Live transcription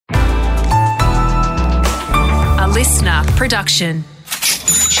listener production.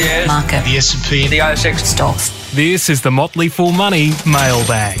 Shares, Market, the S&P, the ASX, stocks. This is the Motley Fool Money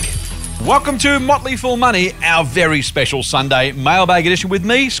Mailbag. Welcome to Motley Fool Money, our very special Sunday mailbag edition with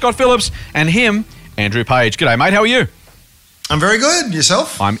me, Scott Phillips, and him, Andrew Page. G'day, mate. How are you? I'm very good.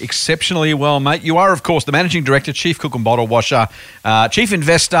 Yourself? I'm exceptionally well, mate. You are, of course, the Managing Director, Chief Cook and Bottle Washer, Chief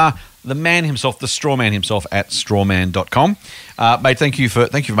Investor, the man himself, the straw man himself at strawman.com. Mate, thank you for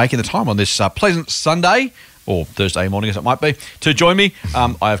making the time on this pleasant Sunday, or Thursday morning as it might be, to join me.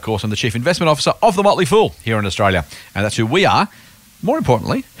 I, of course, am the Chief Investment Officer of the Motley Fool here in Australia, and that's who we are. More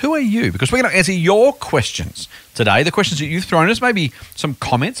importantly, who are you? Because we're going to answer your questions today, the questions that you've thrown us, maybe some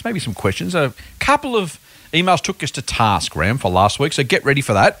comments, maybe some questions. A couple of emails took us to task, Graham, for last week, so get ready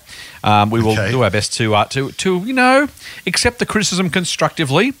for that. We will do our best to accept the criticism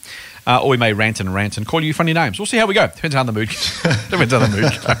constructively, or we may rant and call you funny names. We'll see how we go. Depends how the mood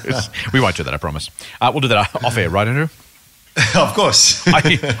goes. We won't do that, I promise. We'll do that off air, right, Andrew? Of course.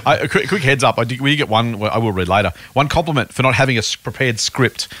 A quick heads up. We get one, I will read later, one compliment for not having a prepared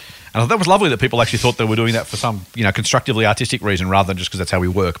script. And I thought that was lovely that people actually thought they were doing that for some, constructively artistic reason rather than just because that's how we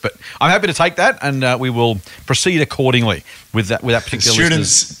work. But I'm happy to take that, and we will proceed accordingly with that particular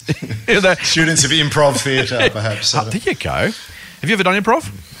students of improv theatre, perhaps. There you go. Have you ever done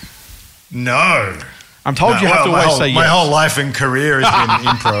improv? No. I'm told you have to always say yes. My whole life and career has been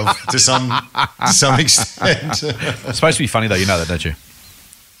improv to some extent. It's supposed to be funny though, you know that, don't you?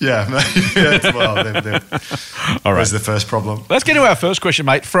 Yeah. Well, all right. There's the first problem. Let's get to our first question,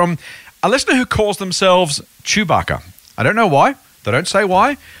 mate, from a listener who calls themselves Chewbacca. I don't know why. They don't say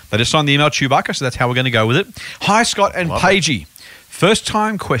why. They just signed the email Chewbacca, so that's how we're going to go with it. Hi, Scott and Pagey. First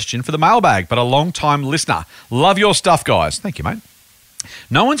time question for the mailbag, but a long time listener. Love your stuff, guys. Thank you, mate.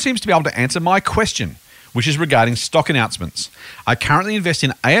 No one seems to be able to answer my question, which is regarding stock announcements. I currently invest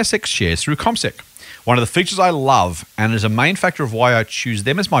in ASX shares through CommSec. One of the features I love, and is a main factor of why I choose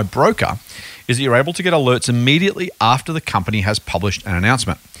them as my broker, is that you're able to get alerts immediately after the company has published an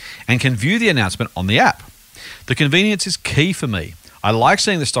announcement and can view the announcement on the app. The convenience is key for me. I like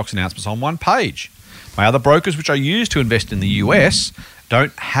seeing the stock's announcements on one page. My other brokers, which I use to invest in the US,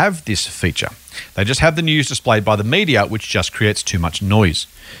 don't have this feature. They just have the news displayed by the media, which just creates too much noise.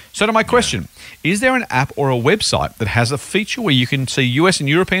 So to my question, is there an app or a website that has a feature where you can see US and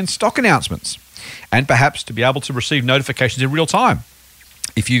European stock announcements and perhaps to be able to receive notifications in real time?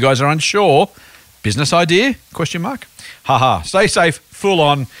 If you guys are unsure, business idea? ? Haha, stay safe, full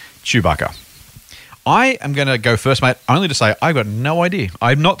on Chewbacca. I am going to go first, mate, only to say I've got no idea.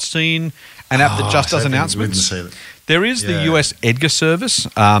 I've not seen an app that just does announcements. There is the US Edgar service,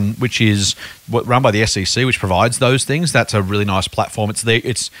 which is run by the SEC, which provides those things. That's a really nice platform.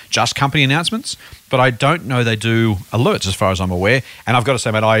 It's just company announcements, but I don't know they do alerts as far as I'm aware. And I've got to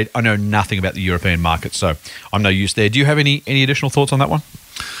say, mate, I know nothing about the European market, so I'm no use there. Do you have any additional thoughts on that one?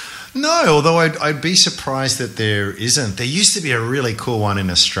 No, although I'd be surprised that there isn't. There used to be a really cool one in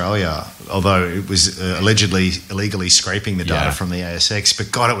Australia, although it was allegedly illegally scraping the data from the ASX.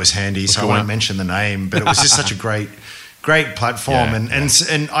 But God, it was handy, so I won't mention the name. But it was just such a great platform, and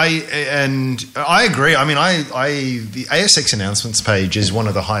I agree. I mean, the ASX announcements page is one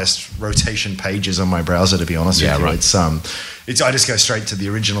of the highest rotation pages on my browser. To be honest with you, right. I just go straight to the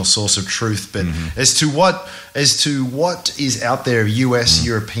original source of truth. But as to what is out there, US,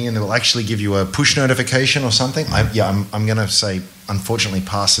 European, that will actually give you a push notification or something, I'm going to say unfortunately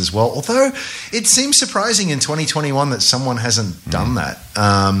pass as well. Although it seems surprising in 2021 that someone hasn't done that.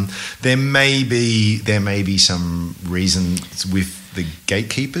 There may be some reasons with the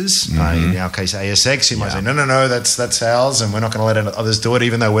gatekeepers, in our case ASX, who might say, no, that's ours, and we're not going to let others do it,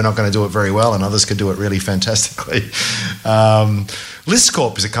 even though we're not going to do it very well, and others could do it really fantastically.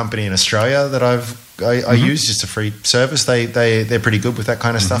 Listcorp is a company in Australia that I use, just a free service. They're pretty good with that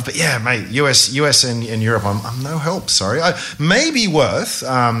kind of stuff. But yeah, mate, US and Europe, I'm no help. Sorry. Maybe worth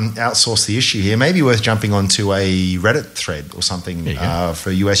outsource the issue here. Maybe worth jumping onto a Reddit thread or something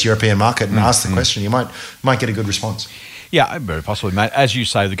for US European market and ask the question. You might get a good response. Yeah, very possibly, mate. As you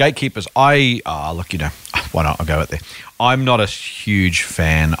say, the gatekeepers, why not? I'll go out there. I'm not a huge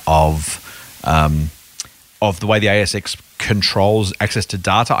fan of the way the ASX controls access to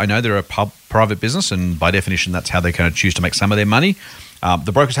data. I know they're a private business, and by definition, that's how they kind of choose to make some of their money.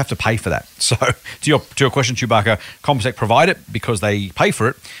 The brokers have to pay for that. So to your question, Chewbacca, CommSec provide it because they pay for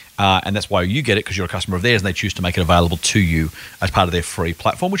it, and that's why you get it, because you're a customer of theirs, and they choose to make it available to you as part of their free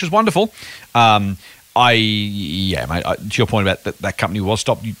platform, which is wonderful. Mate, to your point about that company was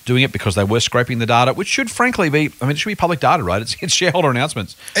stopped doing it because they were scraping the data, which should frankly be, it should be public data, right? It's shareholder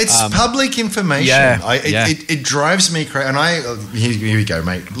announcements. It's public information. It drives me crazy. And here we go,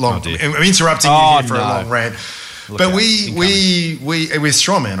 mate. I'm interrupting you here for a long rant. But we with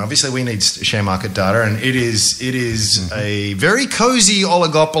Strawman, obviously we need share market data, and it is a very cozy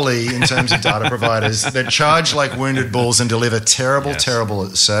oligopoly in terms of data providers that charge like wounded bulls and deliver terrible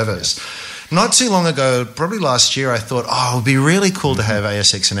service. Not too long ago, probably last year, I thought, it would be really cool to have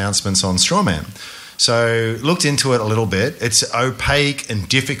ASX announcements on Strawman. So looked into it a little bit. It's opaque and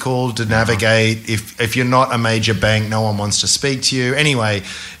difficult to navigate. If you're not a major bank, no one wants to speak to you. Anyway,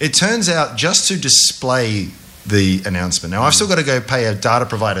 it turns out just to display the announcement. Now, I've still got to go pay a data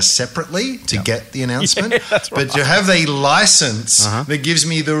provider separately to get the announcement. That's right. But to have a license that gives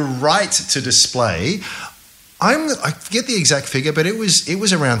me the right to display, I forget the exact figure, but it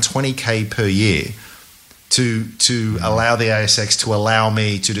was around $20,000 per year to allow the ASX to allow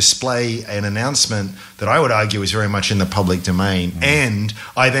me to display an announcement that I would argue is very much in the public domain, and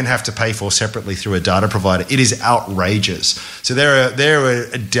I then have to pay for separately through a data provider. It is outrageous. So there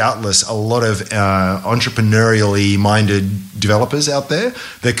are doubtless a lot of entrepreneurially minded developers out there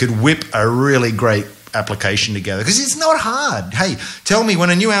that could whip a really great application together, because it's not hard. Hey, tell me when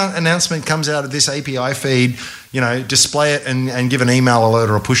a new announcement comes out of this API feed, display it and give an email alert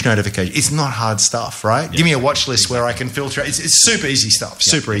or a push notification. It's not hard stuff, right? Yeah. Give me a watch list where I can filter. It's super easy stuff.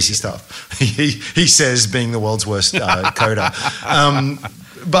 Super easy stuff. He says, being the world's worst coder.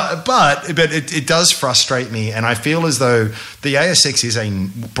 But it does frustrate me, and I feel as though the ASX is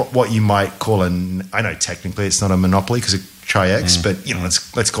what you might call I know technically it's not a monopoly because it Tri-X, but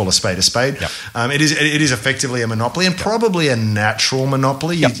let's call a spade a spade. Yep. It is effectively a monopoly, and probably a natural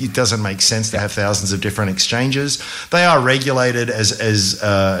monopoly. Yep. It doesn't make sense to have thousands of different exchanges. They are regulated as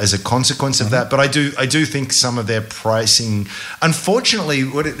a consequence of that, but I do think some of their pricing, unfortunately,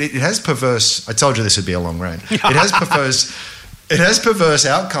 it has perverse. I told you this would be a long rant. It has perverse. It has perverse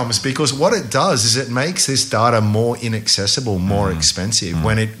outcomes, because what it does is it makes this data more inaccessible, more expensive,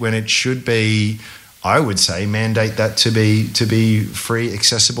 when it should be, I would say, mandate that to be free,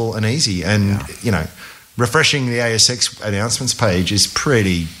 accessible, and easy. And refreshing the ASX announcements page is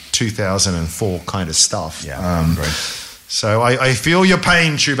pretty 2004 kind of stuff. So I feel your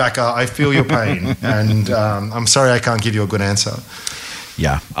pain, Chewbacca. I feel your pain, and I'm sorry I can't give you a good answer.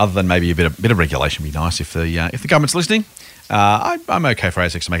 Yeah, other than maybe a bit of regulation would be nice if the government's listening. I'm okay for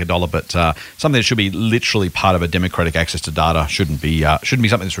ASX to make $1, but something that should be literally part of a democratic access to data shouldn't be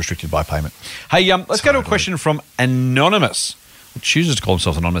something that's restricted by payment. Hey, let's go to a question from Anonymous, who chooses to call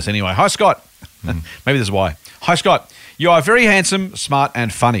himself Anonymous anyway. Hi, Scott. Maybe this is why. Hi, Scott. You are very handsome, smart,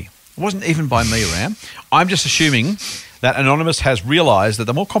 and funny. It wasn't even by me, Ram. I'm just assuming that Anonymous has realised that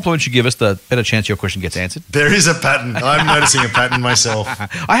the more compliments you give us, the better chance your question gets answered. There is a pattern. I'm noticing a pattern myself.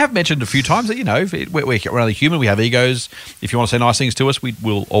 I have mentioned a few times that, we're only human, we have egos. If you want to say nice things to us, we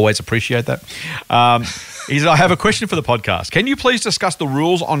will always appreciate that. He said, I have a question for the podcast. Can you please discuss the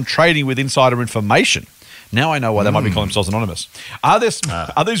rules on trading with insider information? Now I know why they might be calling themselves Anonymous. Are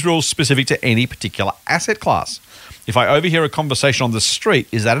these rules specific to any particular asset class? If I overhear a conversation on the street,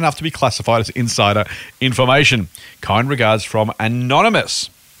 is that enough to be classified as insider information? Kind regards from Anonymous.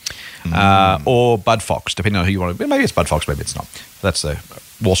 Or Bud Fox, depending on who you want to be. Maybe it's Bud Fox, maybe it's not. That's the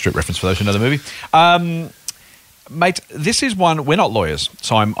Wall Street reference for those who know the movie. Mate, this is one, we're not lawyers,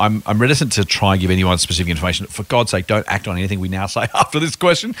 so I'm reticent to try and give anyone specific information. For God's sake, don't act on anything we now say after this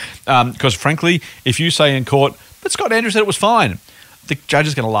question. Because frankly, if you say in court, but Scott Andrews said it was fine, the judge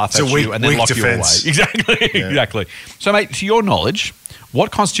is going to laugh at you and then lock you away. Exactly, exactly. So, mate, to your knowledge,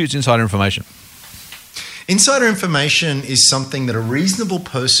 what constitutes insider information? Insider information is something that a reasonable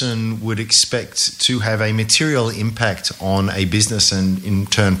person would expect to have a material impact on a business and, in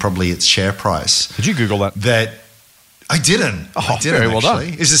turn, probably its share price. Did you Google that? I didn't. I didn't, very well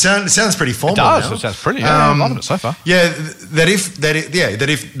actually. done. It sounds pretty formal. It does. Now. It sounds pretty. Yeah, I love it so far. Yeah, that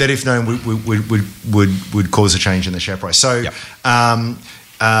if known would cause a change in the share price. So,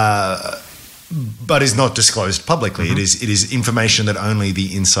 but is not disclosed publicly. It is information that only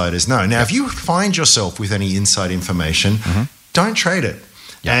the insiders know. Now, if you find yourself with any inside information, don't trade it.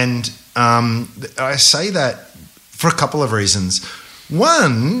 And I say that for a couple of reasons.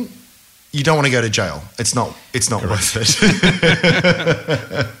 One, you don't want to go to jail. It's not worth it.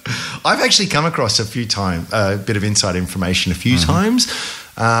 I've actually come across a bit of inside information a few times.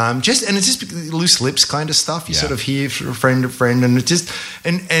 It's just loose lips kind of stuff. You sort of hear from a friend, and it just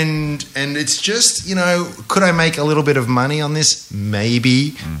and it's just, could I make a little bit of money on this?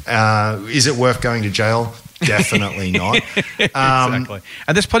 Maybe. Is it worth going to jail? Definitely not. Exactly.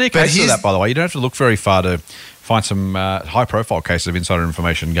 And there's plenty of cases of that, by the way. You don't have to look very far to find some high-profile cases of insider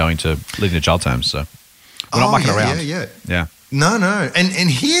information leading to jail terms. So we're not mucking around. Yeah. No. And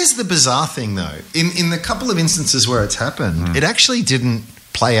here's the bizarre thing, though. In the couple of instances where it's happened, it actually didn't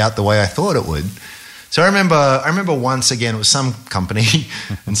play out the way I thought it would. So I remember once again, it was some company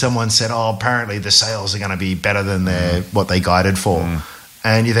and someone said, oh, apparently the sales are going to be better than what they guided for.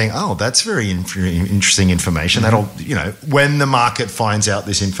 And you think, oh, that's very interesting information. That'll, when the market finds out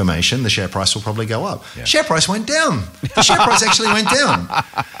this information, the share price will probably go up. Yeah. Share price went down. The share price actually went down.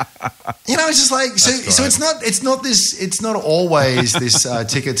 It's just like so. It's not always this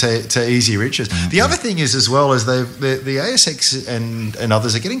ticket to easy riches. The other thing is as well as the ASX and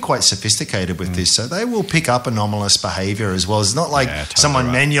others are getting quite sophisticated with this, so they will pick up anomalous behaviour as well. It's not like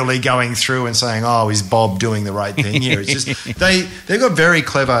someone manually going through and saying, "Oh, is Bob doing the right thing here?" It's just they've got very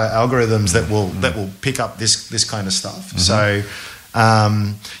clever algorithms that will pick up this kind of stuff. So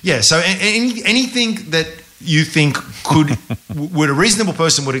so anything that you think would a reasonable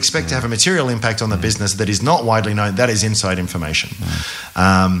person would expect to have a material impact on the business that is not widely known, that is inside information.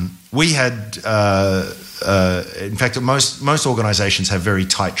 We had in fact most organizations have very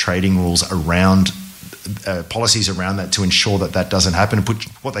tight trading rules around policies around that to ensure that doesn't happen, and put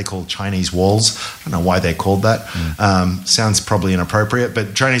what they call Chinese walls. I don't know why they're called that. Sounds probably inappropriate,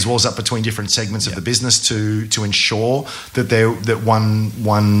 but Chinese walls up between different segments of the business to ensure that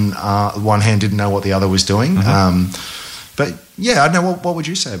one hand didn't know what the other was doing. But yeah, I don't know. What would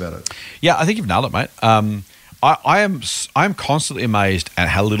you say about it? Yeah, I think you've nailed it, mate. I'm constantly amazed at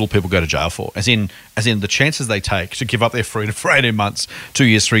how little people go to jail for, as in the chances they take to give up their freedom for 18 months, 2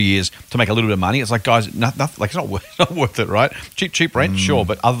 years, 3 years to make a little bit of money. It's like, guys, nothing, like it's not worth it, right? Cheap rent, sure,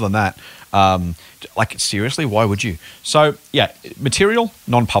 but other than that, seriously, why would you? So yeah, material,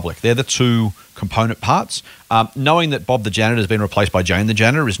 non-public, they're the two component parts. Knowing that Bob the janitor has been replaced by Jane the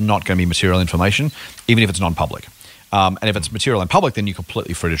janitor is not going to be material information, even if it's non-public. And if it's material in public, then you're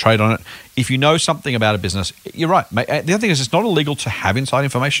completely free to trade on it. If you know something about a business, you're right. The other thing is it's not illegal to have inside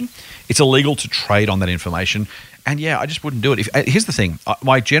information. It's illegal to trade on that information. And yeah, I just wouldn't do it. Here's the thing.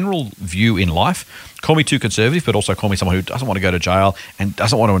 My general view in life, call me too conservative, but also call me someone who doesn't want to go to jail and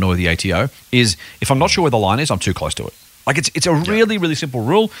doesn't want to annoy the ATO, is if I'm not sure where the line is, I'm too close to it. Like it's a really, really simple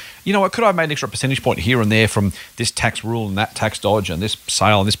rule. You know what? Could I have made an extra percentage point here and there from this tax rule and that tax dodge and this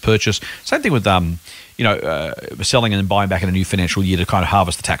sale and this purchase? Same thing with selling and then buying back in a new financial year to kind of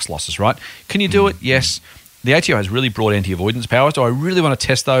harvest the tax losses, right? Can you do it? Yes. The ATO has really broad anti-avoidance powers. Do I really want to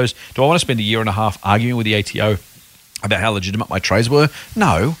test those? Do I want to spend a year and a half arguing with the ATO about how legitimate my trades were?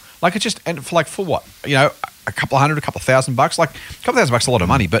 No. Like it's just, and for what? A couple of $100, a couple of $1,000. Like a couple of $1,000 is a lot of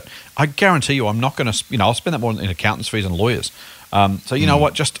money, but I guarantee you I'm not going to, I'll spend that more in accountants' fees and lawyers. So you know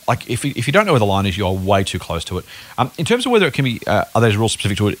what? Just like if you don't know where the line is, you are way too close to it. In terms of whether it can be, are those rules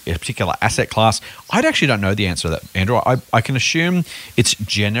specific to a particular asset class? I actually don't know the answer to that, Andrew. I can assume it's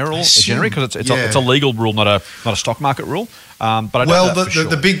general because it's a legal rule, not a stock market rule. But I don't know that for sure.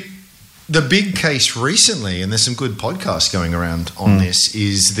 The big case recently, and there's some good podcasts going around on this,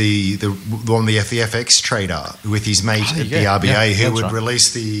 is the FX trader with his mate at the RBA who would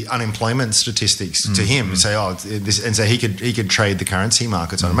release the unemployment statistics to him and say, and so he could trade the currency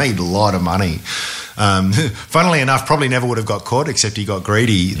markets on. Made a lot of money. Funnily enough, probably never would have got caught, except he got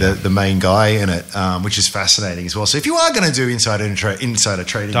greedy, the main guy in it, which is fascinating as well. So if you are going to do insider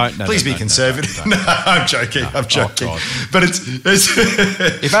trading, please be conservative. No, I'm joking. I'm joking. Oh, but it's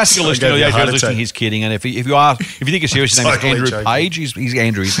if that's your listening, if you're listening, he's kidding. And if you think it's serious, his name is Andrew joking. Page. He's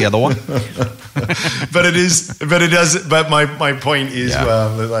Andrew. He's the other one. But my point is,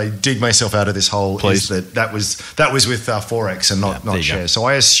 I dig myself out of this hole. Please. Is that was with Forex and not shares. So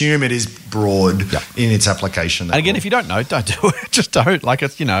I assume it is broad in its application. And again, if you don't know, don't do it. Just don't. Like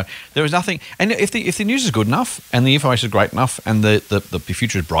it's there is nothing. And if the news is good enough and the information is great enough and the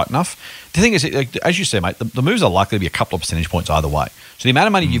future is bright enough, the thing is, as you say, mate, the moves are likely to be a couple of percentage points either way. So the amount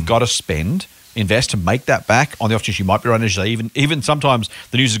of money you've got to invest to make that back on the off chance you might be right. Even sometimes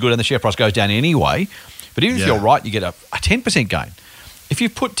the news is good and the share price goes down anyway. But even if you're right, you get a 10% gain. If you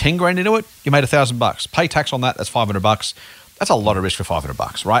put 10 grand into it, you made $1,000. Pay tax on that. That's $500. That's a lot of risk for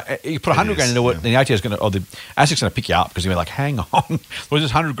 $500, right? You put 100 grand into it, then the ATO is going to, or the ASIC's going to pick you up because you're like, hang on, there was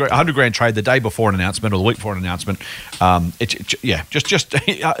this 100 grand trade the day before an announcement or the week before an announcement.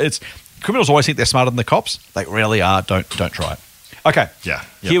 It's criminals always think they're smarter than the cops. They really are. Don't try it. Okay. Yeah.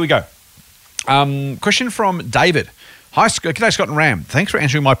 Yep. Here we go. Question from David. Hi, g'day Scott and Ram. Thanks for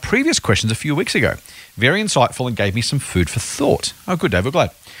answering my previous questions a few weeks ago. Very insightful and gave me some food for thought. Oh, good, David. Glad.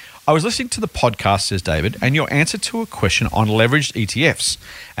 I was listening to the podcast, says David, and your answer to a question on leveraged ETFs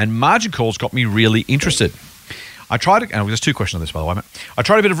and margin calls got me really interested. There's two questions on this, by the way, mate. I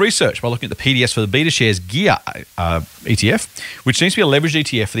tried a bit of research by looking at the PDS for the BetaShares Gear ETF, which seems to be a leveraged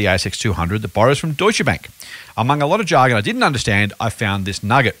ETF for the ASX 200 that borrows from Deutsche Bank. Among a lot of jargon I didn't understand, I found this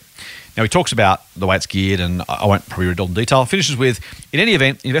nugget. Now, he talks about the way it's geared, and I won't probably read it all in detail. Finishes with, in any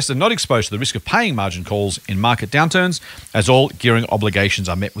event, investors are not exposed to the risk of paying margin calls in market downturns, as all gearing obligations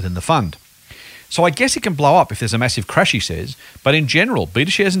are met within the fund. So I guess it can blow up if there's a massive crash, he says, but in general, Beta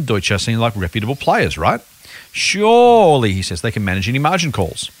shares and Deutsche seem like reputable players, right? Surely, he says, they can manage any margin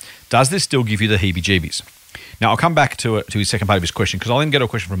calls. Does this still give you the heebie-jeebies? Now, I'll come back to his second part of his question, because I'll then get a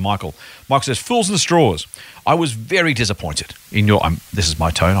question from Michael. Michael says, fools and straws. I was very disappointed in your... this is my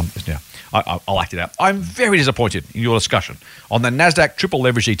tone. I'll act it out. I'm very disappointed in your discussion on the NASDAQ triple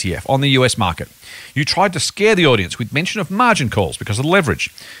leverage ETF on the US market. You tried to scare the audience with mention of margin calls because of the leverage.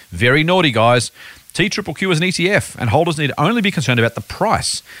 Very naughty, guys. TQQQ is an ETF, and holders need only be concerned about the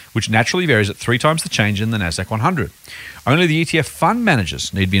price, which naturally varies at 3 times the change in the NASDAQ 100. Only the ETF fund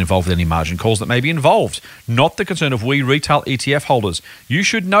managers need to be involved with any margin calls that may be involved, not the concern of we retail ETF holders. You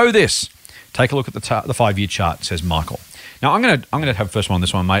should know this. Take a look at the 5-year chart, says Michael. Now, I'm going to have first one on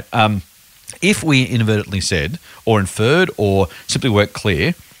this one, mate. If we inadvertently said or inferred or simply weren't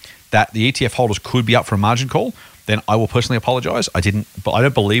clear that the ETF holders could be up for a margin call, then I will personally apologise. I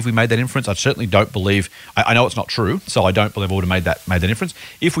don't believe we made that inference. I certainly don't believe. I know it's not true, so I don't believe I would have made that inference.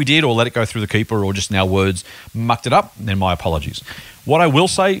 If we did, or let it go through the keeper, or just in our words mucked it up, then my apologies. What I will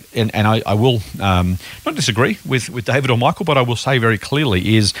say, and I will not disagree with David or Michael, but I will say very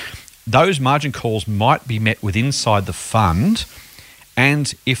clearly is those margin calls might be met with inside the fund.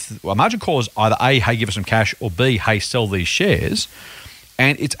 And if a margin call is either A, hey, give us some cash, or B, hey, sell these shares,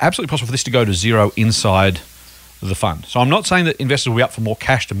 and it's absolutely possible for this to go to zero inside the fund. So I'm not saying that investors will be up for more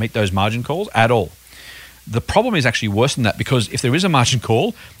cash to meet those margin calls at all. The problem is actually worse than that, because if there is a margin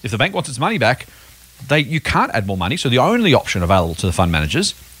call, if the bank wants its money back, you can't add more money. So the only option available to the fund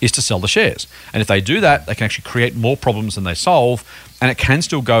managers is to sell the shares. And if they do that, they can actually create more problems than they solve, and it can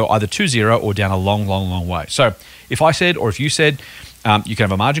still go either to zero or down a long, long, long way. So if I said, or if you said, you can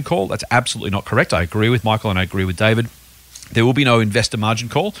have a margin call, that's absolutely not correct. I agree with Michael and I agree with David. There will be no investor margin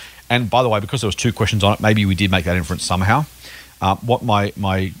call. And by the way, because there was 2 questions on it, maybe we did make that inference somehow. What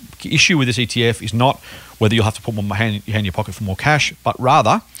my issue with this ETF is not whether you'll have to put more hand in your pocket for more cash, but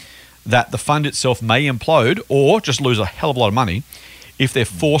rather that the fund itself may implode or just lose a hell of a lot of money if they're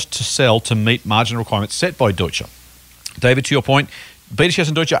forced to sell to meet margin requirements set by Deutsche. David, to your point, Beta shares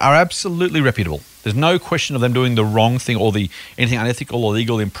and Deutsche are absolutely reputable. There's no question of them doing the wrong thing or anything unethical,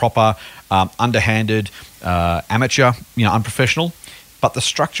 illegal, improper, underhanded, amateur, unprofessional. But the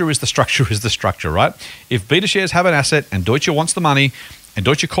structure is the structure, right? If Beta shares have an asset and Deutsche wants the money and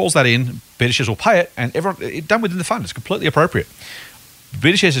Deutsche calls that in, Beta shares will pay it, and it's done within the fund. It's completely appropriate.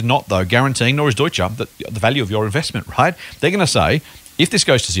 Beta shares is not, though, guaranteeing, nor is Deutsche, the value of your investment, right? They're going to say, if this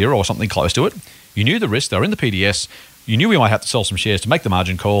goes to zero or something close to it, you knew the risk, they're in the PDS, you knew we might have to sell some shares to make the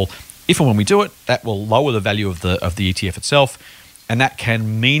margin call. If and when we do it, that will lower the value of the ETF itself, and that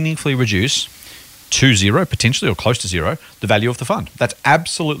can meaningfully reduce to zero, potentially, or close to zero, the value of the fund. That's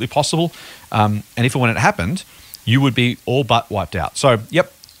absolutely possible. And if and when it happened, you would be all but wiped out. So,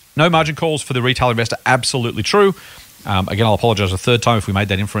 yep, no margin calls for the retail investor, absolutely true. Again, I'll apologise a third time if we made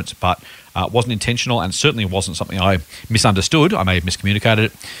that inference, but it wasn't intentional, and certainly wasn't something I misunderstood. I may have miscommunicated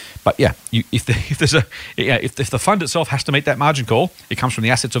it. But yeah, if the fund itself has to meet that margin call, it comes from the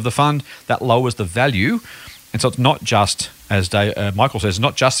assets of the fund, that lowers the value. And so it's not just, as Michael says,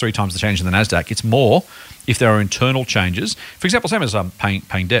 not just 3 times the change in the NASDAQ. It's more if there are internal changes. For example, same as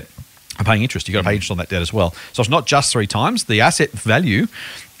paying debt and paying interest. You've got to pay interest on that debt as well. So it's not just 3 times. The asset value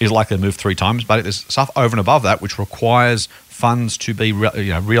is likely to move 3 times, but there's stuff over and above that which requires funds to be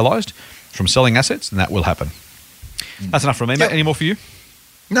realised from selling assets, and that will happen. That's enough from me, mate. Any more for you?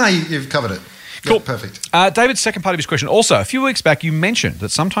 No, you've covered it. Cool. Yeah, perfect. David's second part of his question. Also, a few weeks back, you mentioned that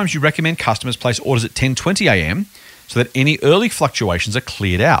sometimes you recommend customers place orders at 10:20 a.m. so that any early fluctuations are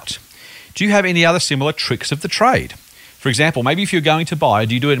cleared out. Do you have any other similar tricks of the trade? For example, maybe if you're going to buy,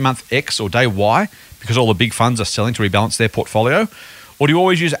 do you do it in month X or day Y because all the big funds are selling to rebalance their portfolio? Or do you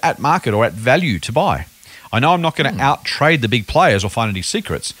always use at market or at value to buy? I know I'm not going to out-trade the big players or find any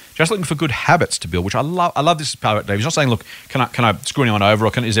secrets, just looking for good habits to build, which I love. I love this part, Dave. He's not saying, look, can I screw anyone over,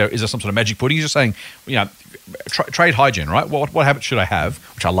 or is there some sort of magic pudding? He's just saying, trade hygiene, right? What habits should I have,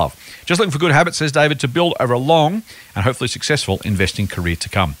 which I love. Just looking for good habits, says David, to build over a long and hopefully successful investing career to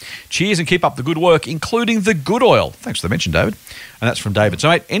come. Cheers and keep up the good work, including the good oil. Thanks for the mention, David. And that's from David. So,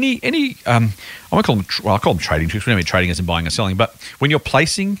 mate, I call them trading tricks. We don't mean trading as in buying and selling, but when you're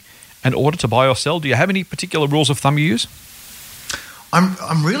placing an order to buy or sell, do you have any particular rules of thumb you use?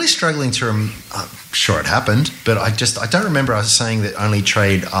 I'm really struggling to. I'm sure it happened, but I don't remember us saying that only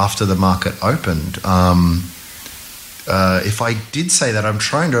trade after the market opened. if I did say that, I'm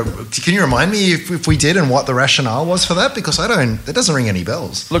trying to. Can you remind me if we did and what the rationale was for that? Because it doesn't ring any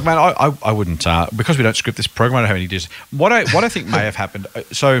bells. Look, man, I wouldn't because we don't script this program. I don't have any ideas. What I think may have happened.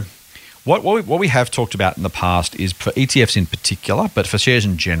 So, what we have talked about in the past is for ETFs in particular, but for shares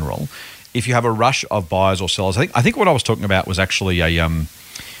in general, if you have a rush of buyers or sellers, I think what I was talking about was actually a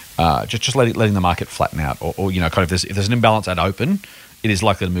just letting the market flatten out, or kind of if there's an imbalance at open, it is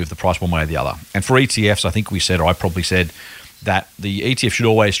likely to move the price one way or the other. And for ETFs, I think I probably said that the ETF should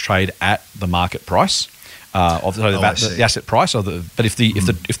always trade at the market price of the asset price. But if the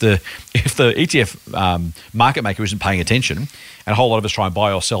ETF market maker isn't paying attention, and a whole lot of us try and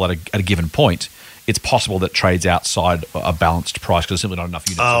buy or sell at a given point, it's possible that trades outside a balanced price because there's simply not enough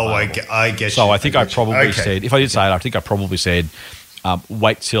units. I get so you. I think I probably said, if I did say it, I think I probably said,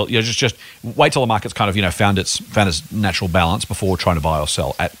 wait till just wait till the market's kind of found its natural balance before trying to buy or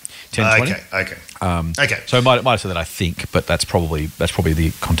sell at 10-20. Okay. So I might have said that, I think, but that's probably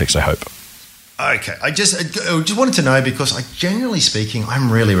the context, I hope. Okay. I just wanted to know because generally speaking,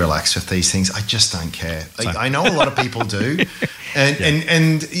 I'm really relaxed with these things. I just don't care. I know a lot of people do,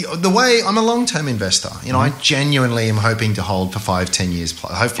 and the way I'm a long-term investor, I genuinely am hoping to hold for 5-10 years,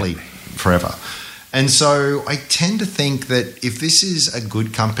 hopefully forever. And so I tend to think that if this is a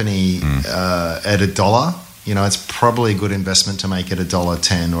good company at $1, it's probably a good investment to make it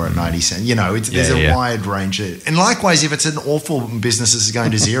 $1.10 or at 90 cents. There's a wide range. And likewise, if it's an awful business that's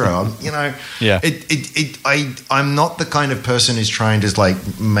going to zero, I'm not the kind of person who's trying to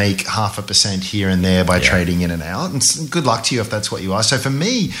make 0.5% here and there by trading in and out. And good luck to you if that's what you are. So for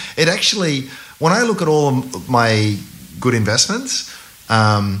me, it actually, when I look at all of my good investments,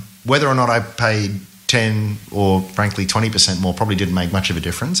 whether or not I paid 10 or frankly 20% more probably didn't make much of a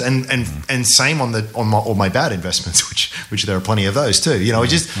difference, and same on all my bad investments, which there are plenty of those too.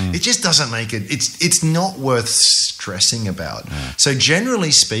 It just doesn't make it. It's not worth stressing about. So generally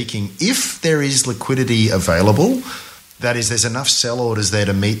speaking, if there is liquidity available, that is, there's enough sell orders there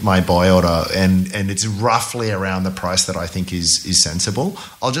to meet my buy order, and it's roughly around the price that I think is sensible,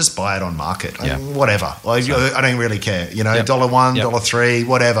 I'll just buy it on market. Whatever. I don't really care. $1, $3,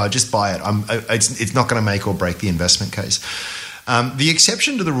 whatever. Just buy it. It's not going to make or break the investment case. The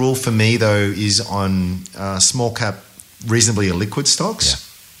exception to the rule for me, though, is on small cap, reasonably illiquid stocks. Yeah.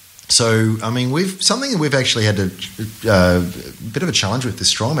 So, something that we've actually had a bit of a challenge with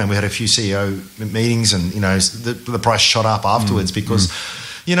this Strawman. We had a few CEO meetings, and the price shot up afterwards because,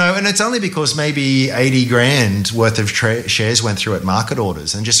 and it's only because maybe 80 grand worth of shares went through at market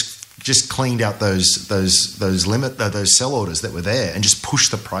orders and just cleaned out those sell orders that were there and just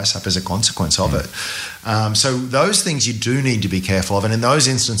pushed the price up as a consequence of it. So those things you do need to be careful of, and in those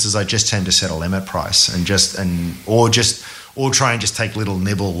instances, I just tend to set a limit price or try and just take little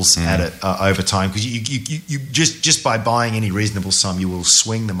nibbles at it over time, because you just by buying any reasonable sum, you will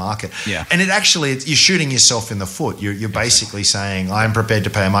swing the market. Yeah. And you're shooting yourself in the foot. You're basically saying, I'm prepared to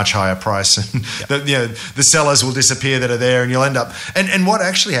pay a much higher price, and the sellers will disappear that are there, and you'll end up. And what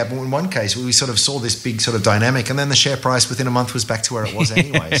actually happened in one case, we sort of saw this big sort of dynamic, and then the share price within a month was back to where it was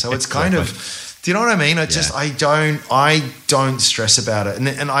anyway. So it's kind of. Do you know what I mean? I don't stress about it,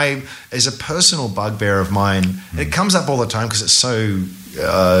 and I, as a personal bugbear of mine, it comes up all the time because it's so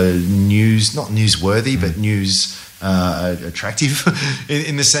not newsworthy, but news attractive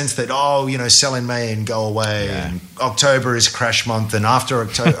in the sense that sell in May and go away, and October is crash month, and after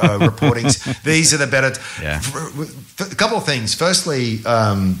October reportings, these are the better. A couple of things. Firstly.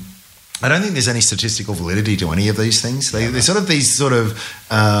 I don't think there's any statistical validity to any of these things. They're sort of these sort of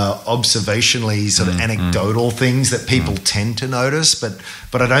observationally sort of anecdotal things that people tend to notice, but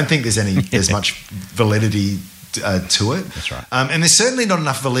I don't think there's much validity to it. That's right. And there's certainly not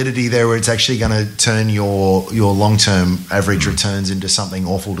enough validity there where it's actually going to turn your long-term average returns into something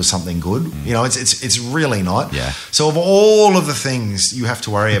awful to something good. It's really not. Yeah. So of all of the things you have to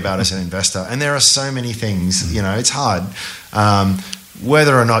worry about as an investor, and there are so many things, it's hard.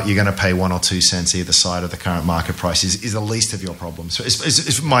 Whether or not you're going to pay 1 or 2 cents either side of the current market price is the least of your problems. So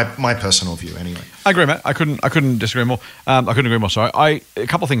it's my personal view anyway. I agree, Matt. I couldn't disagree more. I couldn't agree more. Sorry. A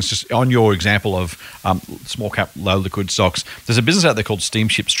couple of things just on your example of small cap, low liquid stocks. There's a business out there called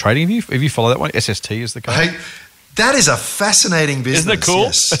Steamships Trading. Have you followed that one? SST is the code. Hey, that is a fascinating business. Isn't it cool?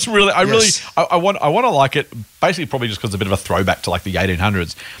 Yes. It's really, I want to like it. Basically, probably just because it's a bit of a throwback to like the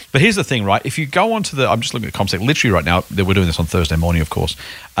 1800s. But here's the thing, right? If you go onto I'm just looking at Comsec literally right now. We're doing this on Thursday morning, of course.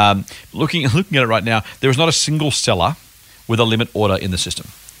 Looking at it right now, there is not a single seller with a limit order in the system.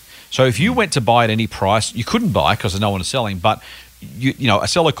 So if you went to buy at any price, you couldn't buy because there's no one selling. But a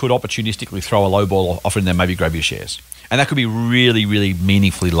seller could opportunistically throw a low ball offer and then maybe grab your shares. And that could be really, really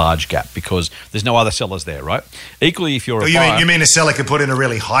meaningfully large gap because there's no other sellers there, right? Equally, if you're you mean a seller could put in a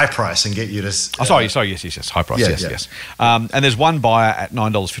really high price and get you to... sorry, yes. High price, yes. And there's one buyer at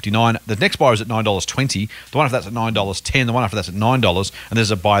 $9.59. The next buyer is at $9.20. The one after that's at $9.10. The one after that's at $9. And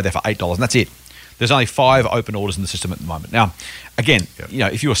there's a buyer there for $8. And that's it. There's only 5 open orders in the system at the moment. Now, again,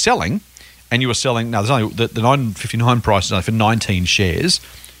 if you were selling... And you were selling... Now, there's only the $9.59 price is only for 19 shares.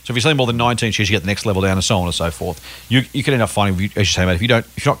 So if you're selling more than 19 shares, you get the next level down and so on and so forth. You could end up finding, as you say, mate, if you're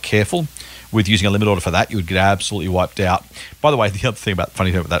not careful with using a limit order for that, you would get absolutely wiped out. About the funny thing about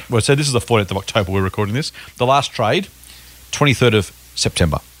that, well, so this is the 14th of October we're recording this. The last trade, 23rd of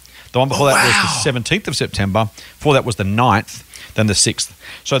September. The one before that was the 17th of September. Before that was the 9th, then the 6th.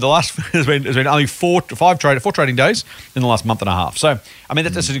 So the last has been only 4 trading days in the last month and a half. So, I mean,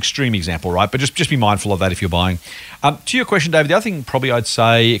 that's an extreme example, right? But just be mindful of that if you're buying. To your question, David, the other thing probably I'd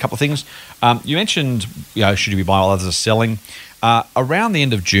say, a couple of things. You mentioned, should you be buying while others are selling? Around the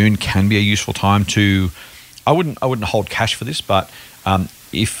end of June can be a useful time to, I wouldn't hold cash for this, but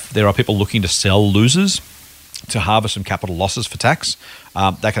if there are people looking to sell losers, to harvest some capital losses for tax,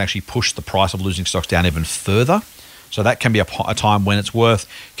 that can actually push the price of losing stocks down even further. So that can be a time when it's worth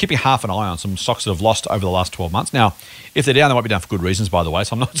keeping half an eye on some stocks that have lost over the last 12 months. Now, if they're down, they might be down for good reasons, by the way.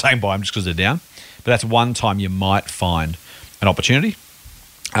 So I'm not saying buy them just because they're down. But that's one time you might find an opportunity.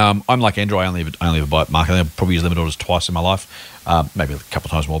 I'm like Andrew. I only ever buy at market. I've probably used limit orders twice in my life, maybe a couple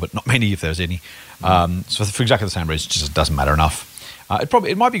of times more, but not many if there's any. So for exactly the same reason, it just doesn't matter enough.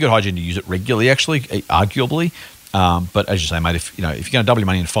 It might be good hygiene to use it regularly, actually, arguably. But as you say, mate, if you're going to double your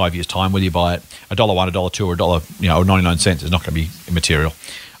money in 5 years' time, whether you buy it $1, $1.02, or or 99 cents, is not going to be immaterial.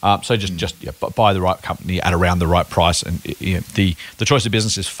 So just buy the right company at around the right price, and the choice of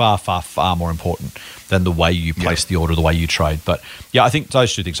business is far, far, far more important than the way you place the order, the way you trade. But I think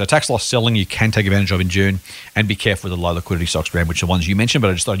those two things. So tax loss selling you can take advantage of in June, and be careful with the low liquidity stocks, Graham, which are the ones you mentioned.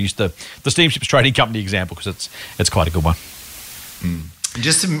 But I just thought I'd use the steamships trading company example because it's quite a good one.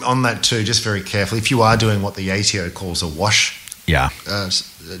 Just on that too, just very careful. If you are doing what the ATO calls a wash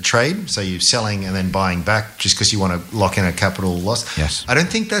trade, so you're selling and then buying back just because you want to lock in a capital loss. Yes, I don't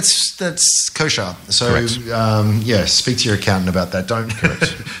think that's kosher. So speak to your accountant about that.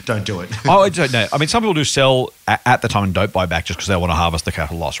 Don't do it. I don't know. I mean, some people do sell at the time and don't buy back just because they want to harvest the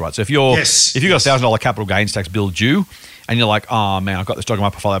capital loss, right? So if you've got $1,000 capital gains tax bill due, and you're like, oh man, I've got this stock in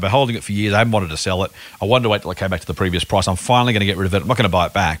my portfolio, I've been holding it for years, I haven't wanted to sell it, I wanted to wait till I came back to the previous price, I'm finally going to get rid of it, I'm not going to buy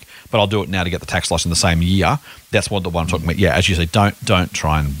it back, but I'll do it now to get the tax loss in the same year. That's what the one I'm talking about. Yeah, as you say, don't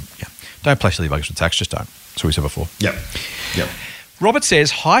try and don't play silly buggers with tax, just don't. That's what we said before. Yep. Robert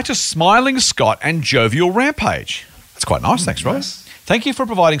says, hi to Smiling Scott and Jovial Rampage. That's quite nice, thanks, Robert. Nice. Thank you for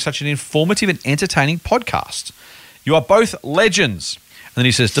providing such an informative and entertaining podcast. You are both legends. And then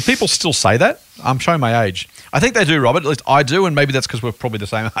he says, do people still say that? I'm showing my age. I think they do, Robert. At least I do, and maybe that's because we're probably the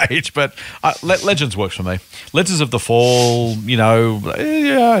same age. But legends works for me. Legends of the Fall, I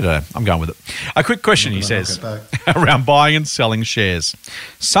don't know. I'm going with it. A quick question, he says, around buying and selling shares.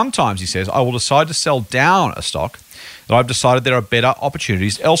 Sometimes, he says, I will decide to sell down a stock that I've decided there are better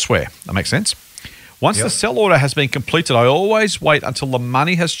opportunities elsewhere. That makes sense. Once the sell order has been completed, I always wait until the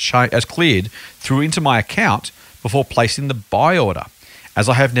money has cleared through into my account before placing the buy order, as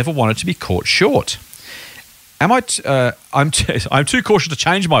I have never wanted to be caught short. I'm too cautious to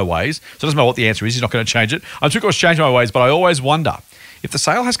change my ways. So it doesn't matter what the answer is. He's not going to change it. I'm too cautious to change my ways, but I always wonder, if the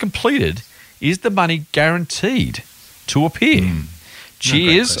sale has completed, is the money guaranteed to appear?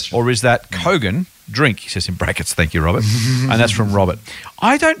 Cheers, or is that Kogan drink? He says in brackets, thank you, Robert. And that's from Robert.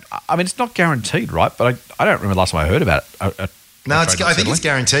 It's not guaranteed, right? But I don't remember the last time I heard about it. I think it's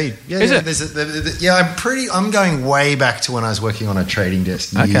guaranteed. Is it? I'm going way back to when I was working on a trading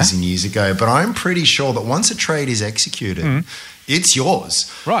desk years and years ago, but I'm pretty sure that once a trade is executed, it's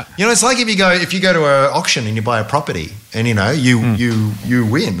yours. Right. It's like if you go to an auction and you buy a property and you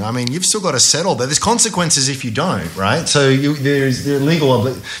win. I mean, you've still got to settle. There's consequences if you don't, right? So there's legal.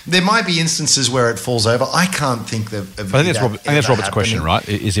 There might be instances where it falls over. I can't think of. I think that's Robert's question, right?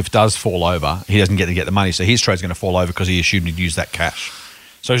 Is if it does fall over, he doesn't get to get the money, so his trade's going to fall over because he assumed he'd use that cash.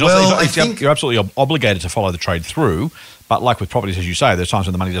 So you're absolutely obligated to follow the trade through. But like with properties, as you say, there's times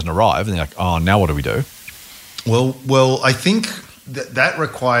when the money doesn't arrive, and they're like, oh, now what do we do? Well, I think that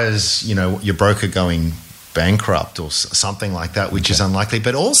requires, your broker going bankrupt or something like that, which is unlikely.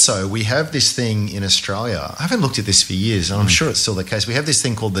 But also, we have this thing in Australia. I haven't looked at this for years, and I'm sure it's still the case. We have this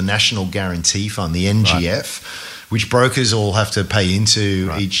thing called the National Guarantee Fund, the NGF, which brokers all have to pay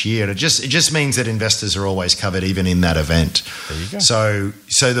into each year. And it just means that investors are always covered even in that event. There you go.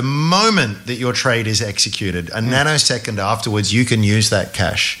 So the moment that your trade is executed, a nanosecond afterwards, you can use that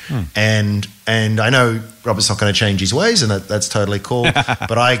cash. And I know Robert's not going to change his ways, and that's totally cool.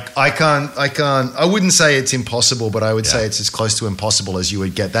 But I wouldn't say it's impossible, but I would say it's as close to impossible as you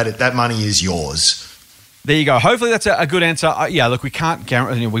would get. That money is yours. There you go. Hopefully that's a good answer. Look, we can't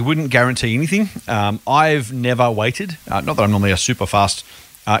guarantee. We wouldn't guarantee anything. I've never waited. Not that I'm normally a super fast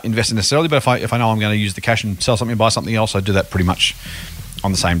investor necessarily, but if I know I'm going to use the cash and sell something and buy something else, I do that pretty much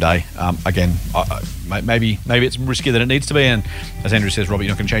on the same day. Again, maybe it's riskier than it needs to be. And as Andrew says, Robert,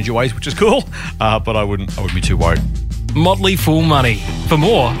 you're not going to change your ways, which is cool. But I wouldn't be too worried. Motley Fool Money. For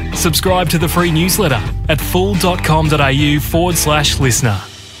more, subscribe to the free newsletter at fool.com.au/listener.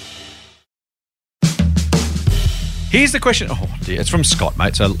 Here's the question. Oh, dear. It's from Scott,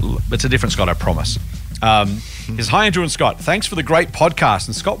 mate. So it's a different Scott, I promise. He says, hi, Andrew and Scott. Thanks for the great podcast.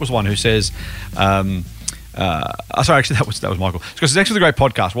 And Scott was one who says, sorry, actually, that was Michael. Scott says, thanks for the great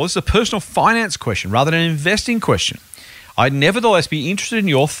podcast. Well, this is a personal finance question rather than an investing question. I'd nevertheless be interested in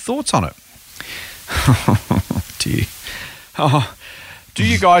your thoughts on it. Oh, dear. Oh, do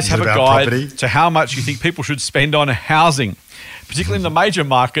you guys have a guide to how much you think people should spend on housing? Particularly in the major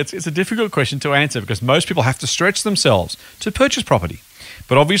markets, it's a difficult question to answer because most people have to stretch themselves to purchase property.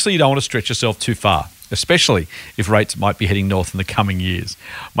 But obviously you don't want to stretch yourself too far, especially if rates might be heading north in the coming years.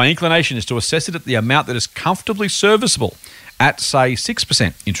 My inclination is to assess it at the amount that is comfortably serviceable at, say,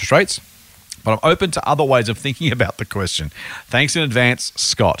 6% interest rates. But I'm open to other ways of thinking about the question. Thanks in advance,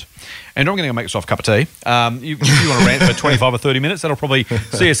 Scott. And I'm going to go make yourself a cup of tea. If you want to rant for 25 or 30 minutes, that'll probably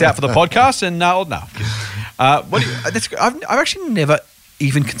see us out for the podcast. And no. I've actually never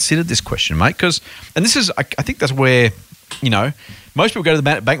even considered this question, mate. And this is, I think that's where, most people go to the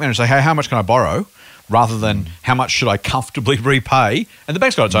bank manager and say, hey, how much can I borrow? Rather than how much should I comfortably repay? And the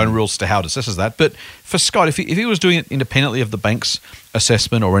bank's got its own rules as to how it assesses that. But for Scott, if he was doing it independently of the bank's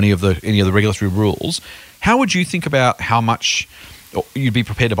assessment or any of the regulatory rules, how would you think about how much you'd be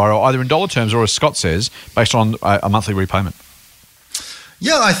prepared to borrow, either in dollar terms or, as Scott says, based on a monthly repayment?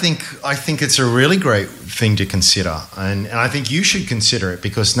 Yeah, I think it's a really great thing to consider, and I think you should consider it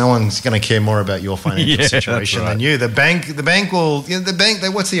because no one's going to care more about your financial situation than you. The bank will.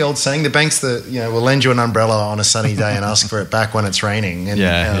 What's the old saying? The bank's will lend you an umbrella on a sunny day and ask for it back when it's raining. And,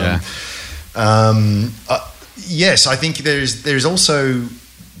 yes, I think there's also.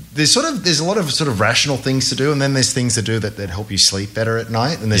 There's a lot of sort of rational things to do, and then there's things to do that help you sleep better at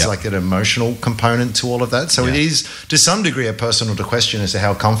night, and there's like an emotional component to all of that. So it is to some degree a personal question as to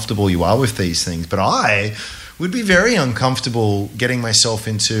how comfortable you are with these things. But I would be very uncomfortable getting myself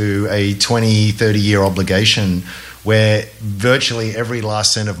into a 20, 30-year obligation where virtually every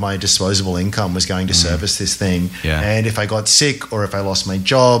last cent of my disposable income was going to service this thing. Yeah. And if I got sick or if I lost my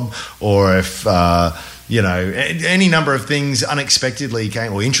job or if any number of things unexpectedly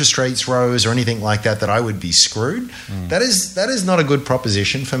came, or interest rates rose, or anything like that I would be screwed. That is not a good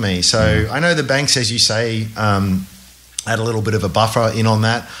proposition for me. So I know the banks, as you say, add a little bit of a buffer in on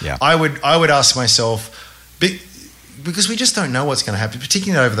that. Yeah. I would ask myself, because we just don't know what's going to happen,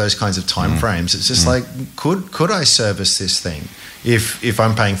 particularly over those kinds of time frames. It's just like, could I service this thing if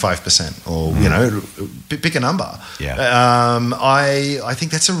I'm paying 5% or pick a number? Yeah. I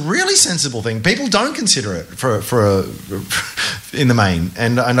think that's a really sensible thing. People don't consider it for in the main,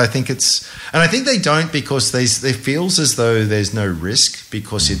 and I think they don't because they feels as though there's no risk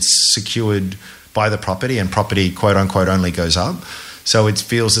because it's secured by the property, and property quote unquote only goes up. So it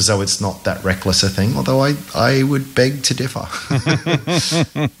feels as though it's not that reckless a thing, although I would beg to differ.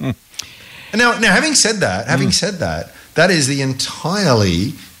 Now, having said that, that is the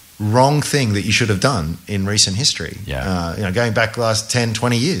entirely wrong thing that you should have done in recent history. Yeah. Going back the last 10,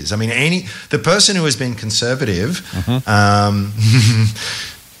 20 years. I mean, the person who has been conservative,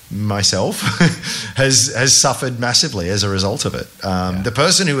 myself, has suffered massively as a result of it. The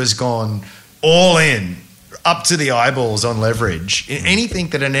person who has gone all in, up to the eyeballs on leverage, anything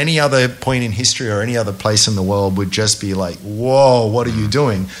that at any other point in history or any other place in the world would just be like, whoa, what are you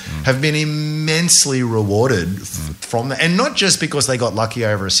doing? Have been immensely rewarded from that. And not just because they got lucky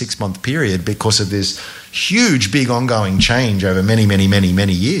over a 6-month period, because of this huge, big ongoing change over many, many, many,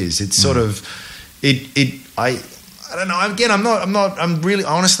 many years. It's sort of, I don't know. Again, I'm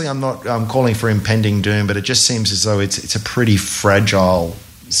calling for impending doom, but it just seems as though it's a pretty fragile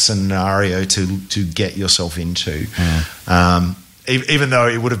scenario to get yourself into. even though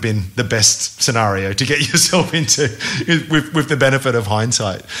it would have been the best scenario to get yourself into with the benefit of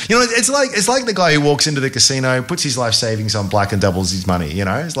hindsight. You know, it's like the guy who walks into the casino, puts his life savings on black and doubles his money, you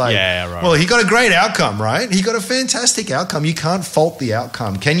know? It's like, well, he got a great outcome, right? He got a fantastic outcome. You can't fault the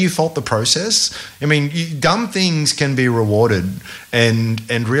outcome. Can you fault the process? I mean, dumb things can be rewarded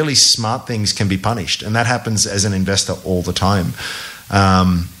and really smart things can be punished. And that happens as an investor all the time.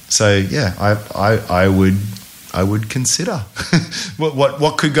 So yeah, I would consider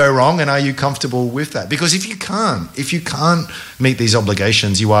what could go wrong, and are you comfortable with that? Because if you can't meet these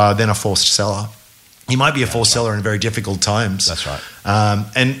obligations, you are then a forced seller. You might be a forced seller in very difficult times. That's right.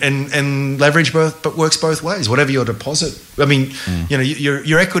 And leverage works both ways. Whatever your deposit, I mean, you know,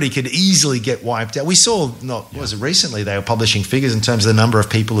 your equity could easily get wiped out. We saw, was it recently, they were publishing figures in terms of the number of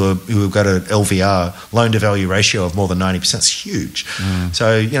people who have got an LVR, loan to value ratio of more than 90%. It's huge.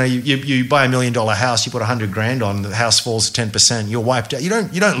 So, you know, you buy $1 million house, you put $100,000 on, the house falls 10%, you're wiped out. You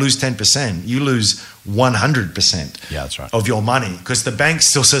don't lose 10%, you lose 100% of your money, because the bank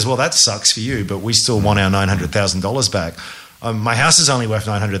still says, well, that sucks for you, but we still want our $900,000 back. My house is only worth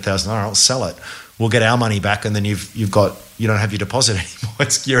 $900,000. I'll sell it. We'll get our money back, and then you don't have your deposit anymore.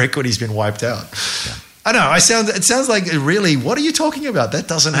 Your equity's been wiped out. Yeah. I know. It sounds like, really, what are you talking about? That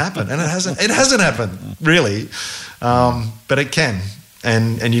doesn't happen, and it hasn't happened really, but it can,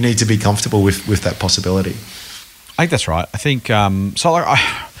 and you need to be comfortable with that possibility. I think that's right. I think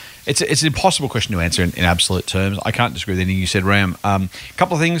it's an impossible question to answer in absolute terms. I can't disagree with anything you said, Ram. A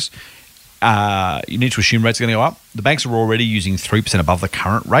couple of things. You need to assume rates are going to go up. The banks are already using 3% above the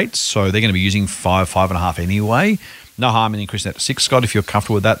current rate, so they're going to be using 5.5 anyway. No harm in increasing that to 6, Scott. If you're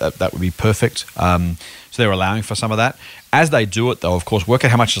comfortable with that would be perfect. So they're allowing for some of that. As they do it, though, of course, work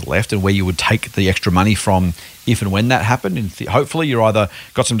out how much is left and where you would take the extra money from if and when that happened. And hopefully you're either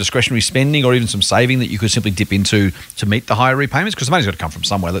got some discretionary spending or even some saving that you could simply dip into to meet the higher repayments, because the money's got to come from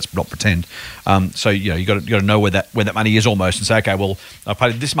somewhere. Let's not pretend. So you got to know where that money is almost, and say, okay, well, I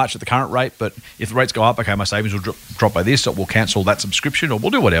paid this much at the current rate, but if the rates go up, okay, my savings will drop by this, or we'll cancel that subscription, or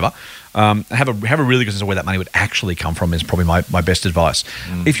we'll do whatever. Have a really good sense of where that money would actually come from is probably my best advice.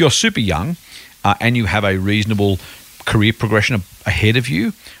 If you're super young and you have a reasonable career progression ahead of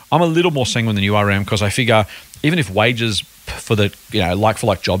you, I'm a little more sanguine than you are, Ram, because I figure even if wages for the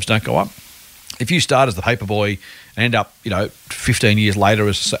like jobs don't go up, if you start as the paper boy and end up 15 years later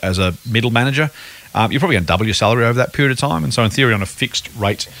as a middle manager, you're probably going to double your salary over that period of time. And so in theory, on a fixed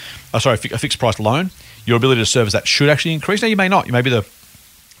price loan, your ability to service that should actually increase. Now you may not. You may be the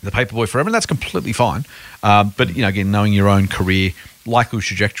paper boy forever, and that's completely fine. But again, knowing your own career likely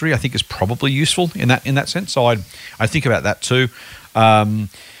trajectory, I think, is probably useful in that sense. So I think about that too.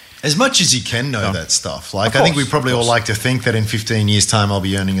 As much as you can know that stuff. Like, I think we probably all like to think that in 15 years' time I'll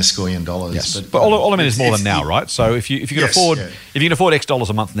be earning $1 squillion. Yes. But all I mean is more than now, right? So if you can afford X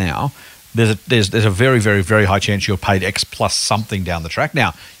dollars a month now, there's a very, very, very high chance you're paid X plus something down the track.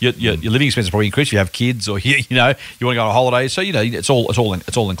 Now, your living expenses probably increase if you have kids, or you want to go on a holiday. So it's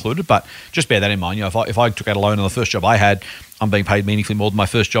all included. But just bear that in mind. If I took out a loan on the first job I had, I'm being paid meaningfully more than my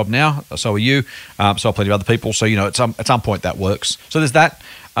first job now. So are you. So are plenty of other people. So at some point that works. So there's that.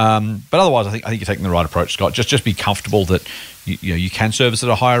 But otherwise, I think you're taking the right approach, Scott. Just be comfortable that you can service at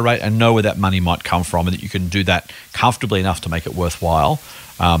a higher rate and know where that money might come from, and that you can do that comfortably enough to make it worthwhile.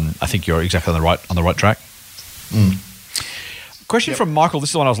 I think you're exactly on the right track. Question from Michael. This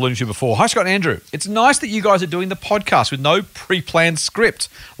is the one I was alluding to before. Hi, Scott and Andrew. It's nice that you guys are doing the podcast with no pre-planned script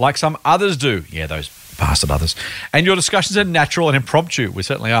like some others do. Yeah, those bastard others. And your discussions are natural and impromptu. We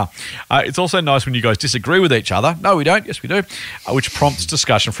certainly are. It's also nice when you guys disagree with each other. No, we don't. Yes, we do. Which prompts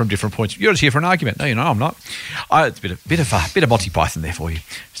discussion from different points. You're just here for an argument. No, I'm not. It's a bit of Monty Python there for you.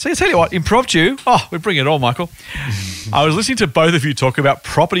 So I tell you what, impromptu. Oh, we bring it all, Michael. I was listening to both of you talk about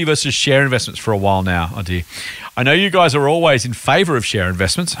property versus share investments for a while now. Oh dear. I know you guys are always in favour of share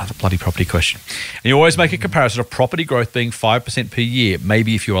investments. Oh, the bloody property question. And you always make a comparison of property growth being 5% per year,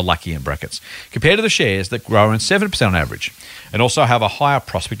 maybe if you are lucky in brackets, compared to the shares that grow around 7% on average, and also have a higher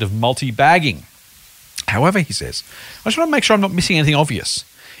prospect of multi-bagging. However, he says, I just want to make sure I'm not missing anything obvious.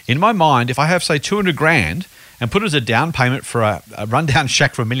 In my mind, if I have, say, $200,000 and put it as a down payment for a rundown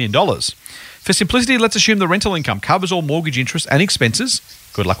shack for $1 million, for simplicity, let's assume the rental income covers all mortgage interest and expenses.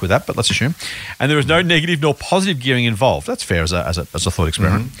 Good luck with that, but let's assume. And there is no negative nor positive gearing involved. That's fair as a thought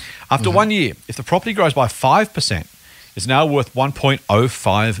experiment. After 1 year, if the property grows by 5%, it's now worth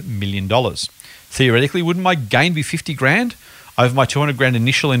 $1.05 million. Theoretically, wouldn't my gain be $50,000 over my $200,000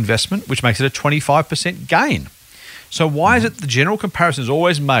 initial investment, which makes it a 25% gain? So why is it the general comparison is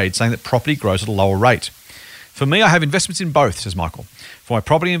always made saying that property grows at a lower rate? For me, I have investments in both, says Michael. For my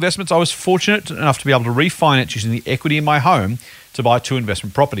property investments, I was fortunate enough to be able to refinance using the equity in my home to buy 2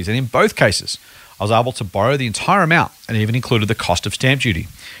 investment properties. And in both cases, I was able to borrow the entire amount and even included the cost of stamp duty.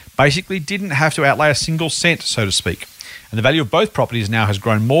 Basically didn't have to outlay a single cent, so to speak. And the value of both properties now has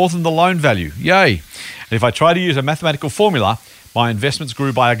grown more than the loan value. Yay. And if I try to use a mathematical formula, my investments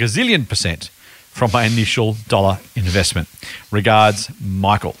grew by a gazillion % from my initial dollar investment. Regards,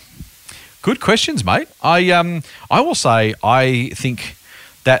 Michael. Good questions, mate. I will say I think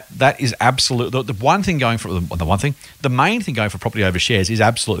that is absolute. The main thing going for property over shares is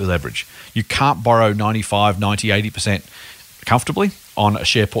absolutely leverage. You can't borrow 95, 90, 80% comfortably on a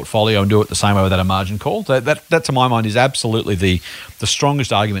share portfolio and do it the same way without a margin call. That to my mind is absolutely the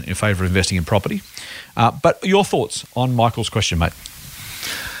strongest argument in favour of investing in property. But your thoughts on Michael's question, mate?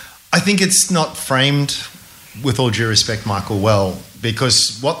 I think it's not framed, with all due respect, Michael, well,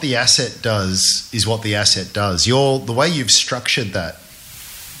 because what the asset does is what the asset does. The way you've structured that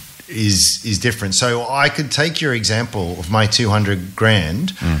is different. So I could take your example of my 200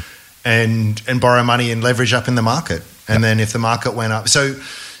 grand and borrow money and leverage up in the market. And then if the market went up, so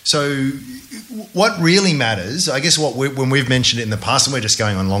what really matters, I guess, when we've mentioned it in the past, and we're just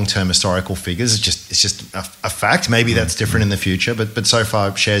going on long-term historical figures, it's just a fact. Maybe that's different in the future, but so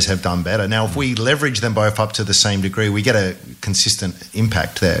far shares have done better. Now, if we leverage them both up to the same degree, we get a consistent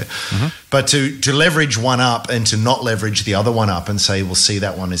impact there. But to leverage one up and to not leverage the other one up and say, well, see,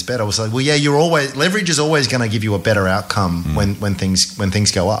 that one is better. I was like, well, yeah, leverage is always going to give you a better outcome when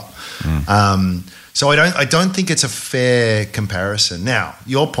things go up. So I don't think it's a fair comparison. Now,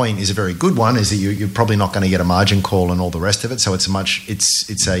 your point is a very good one, is that you're probably not going to get a margin call and all the rest of it. So it's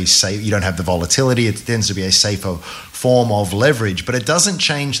a safe, you don't have the volatility. It tends to be a safer form of leverage, but it doesn't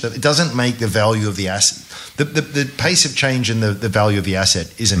change it doesn't make the value of the asset. The pace of change in the value of the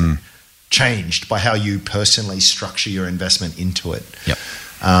asset isn't changed by how you personally structure your investment into it. Yep.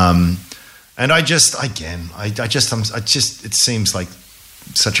 And it seems like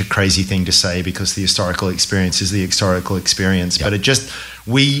such a crazy thing to say, because the historical experience is the historical experience. Yep. But I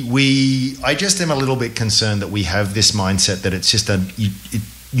just am a little bit concerned that we have this mindset that it's just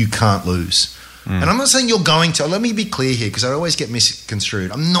you can't lose. And I'm not saying you're going to. Let me be clear here, because I always get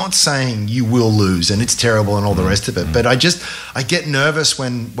misconstrued. I'm not saying you will lose and it's terrible and all the rest of it. But I get nervous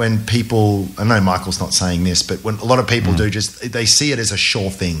when people, I know Michael's not saying this, but when a lot of people do, they see it as a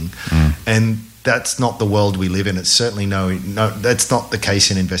sure thing. And that's not the world we live in. It's certainly no. That's not the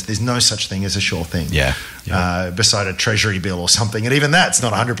case in investing. There's no such thing as a sure thing. Beside a treasury bill or something, and even that's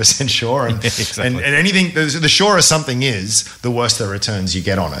not 100% sure. And, exactly. and anything, the surer something is, the worse the returns you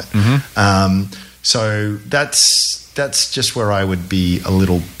get on it. So that's just where I would be a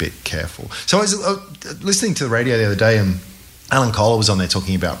little bit careful. So I was listening to the radio the other day, and Alan Kohler was on there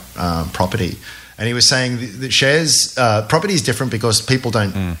talking about property, and he was saying that shares, property is different because people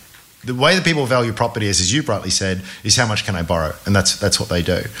don't. The way that people value property is, as you rightly said, is how much can I borrow? And that's what they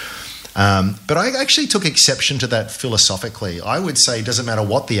do. But I actually took exception to that philosophically. I would say it doesn't matter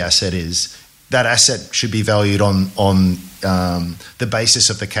what the asset is, that asset should be valued on the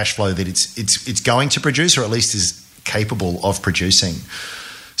basis of the cash flow that it's going to produce, or at least is capable of producing.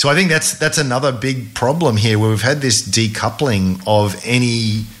 So I think that's another big problem here, where we've had this decoupling of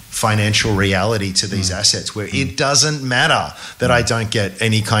any financial reality to these assets, where it doesn't matter that I don't get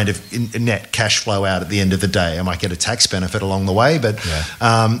any kind of net cash flow out at the end of the day. I might get a tax benefit along the way, but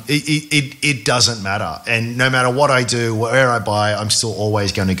it doesn't matter. And no matter what I do, where I buy, I'm still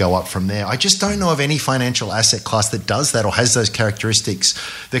always going to go up from there. I just don't know of any financial asset class that does that or has those characteristics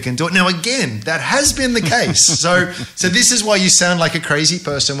that can do it. Now, again, that has been the case. So this is why you sound like a crazy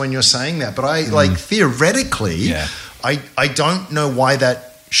person when you're saying that. But theoretically, I don't know why that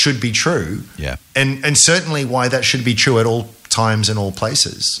should be true, and certainly why that should be true at all times and all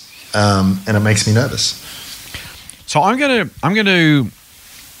places, and it makes me nervous. So I'm going to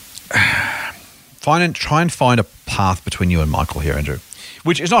try and find a path between you and Michael here, Andrew,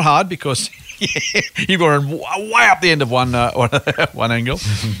 which is not hard, because you've gone way up the end of one angle.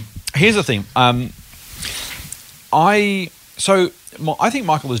 Here's the thing. I think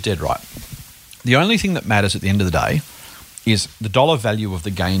Michael is dead right. The only thing that matters at the end of the day is the dollar value of the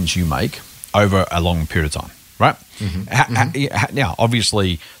gains you make over a long period of time, right? Now,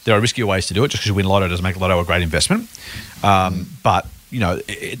 obviously, there are riskier ways to do it. Just because you win Lotto doesn't make Lotto a great investment. But,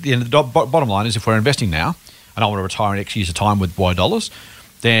 at the end of the bottom line is, if we're investing now and I want to retire in X years' time with Y dollars,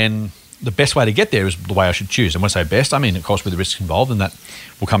 then the best way to get there is the way I should choose. And when I say best, I mean, of course, with the risks involved, and that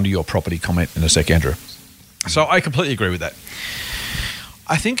will come to your property comment in a sec, Andrew. So I completely agree with that.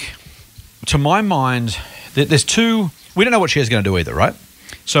 I think, to my mind, there's two. We don't know what shares are going to do either, right?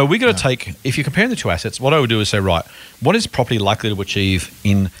 So we're going to take, if you're comparing the two assets, what I would do is say, right, what is property likely to achieve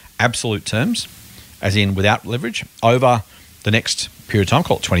in absolute terms, as in without leverage, over the next period of time,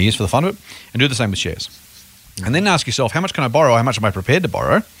 call it 20 years for the fun of it, and do the same with shares. And then ask yourself, how much can I borrow? How much am I prepared to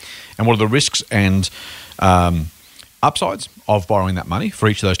borrow? And what are the risks and upsides of borrowing that money for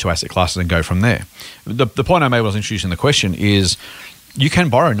each of those two asset classes, and go from there. The point I made when I was introducing the question is you can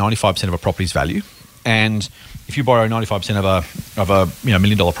borrow 95% of a property's value, and if you borrow 95% of a $1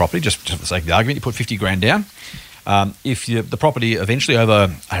 million property, just for the sake of the argument, you put 50 grand down. If the property eventually over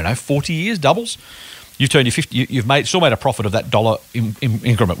 40 years doubles, you've still made a profit of that dollar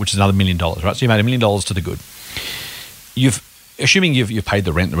increment, which is another $1 million, right? So you made $1 million to the good. Assuming you've paid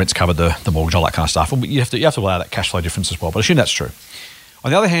the rent's covered the mortgage, all that kind of stuff. You have to allow that cash flow difference as well. But assume that's true.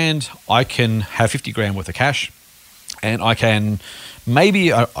 On the other hand, I can have 50 grand worth of cash, and I can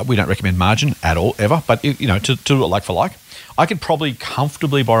maybe we don't recommend margin at all ever, but to do it like for like, I could probably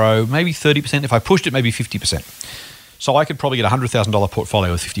comfortably borrow maybe 30%. If I pushed it, maybe 50%. So I could probably get a $100,000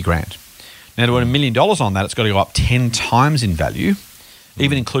 portfolio with 50 grand. Now, to earn $1 million on that, it's got to go up 10 times in value,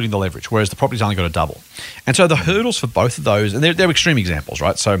 even including the leverage, whereas the property's only got to double. And so the hurdles for both of those, and they're extreme examples,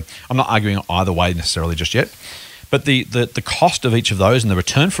 right? So I'm not arguing either way necessarily just yet, but the cost of each of those and the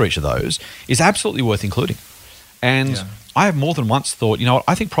return for each of those is absolutely worth including. And I have more than once thought, you know what,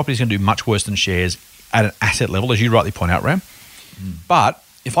 I think property's going to do much worse than shares at an asset level, as you rightly point out, Ram. But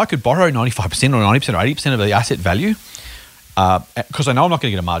if I could borrow 95% or 90% or 80% of the asset value, because I know I'm not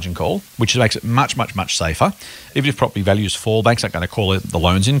going to get a margin call, which makes it much, much, much safer. Even if property values fall, banks aren't going to call the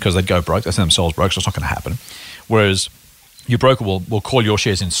loans in because they'd go broke. They send themselves broke, so it's not going to happen. Whereas your broker will call your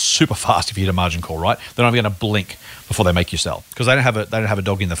shares in super fast if you hit a margin call, right? They're not even going to blink before they make you sell because they don't have a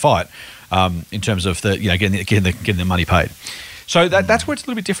dog in the fight in terms of getting the money paid. So that's where it's a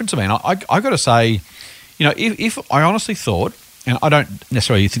little bit different to me. And I got to say, if I honestly thought, and I don't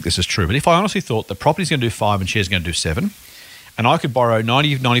necessarily think this is true, but if I honestly thought that property's going to do 5 and shares are going to do 7, and I could borrow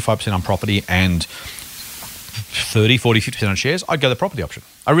 95% on property and 30, 40, 50% on shares, I'd go the property option.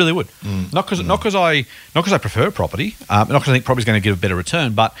 I really would. Not because I prefer property, not because I think property is going to give a better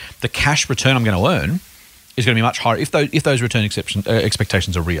return, but the cash return I'm going to earn is going to be much higher if those return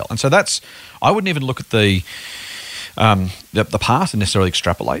expectations are real. And so I wouldn't even look at the past and necessarily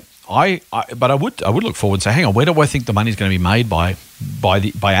extrapolate. But I would look forward and say, hang on, where do I think the money is going to be made by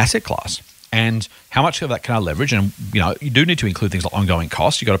asset class? And how much of that can I leverage? And you do need to include things like ongoing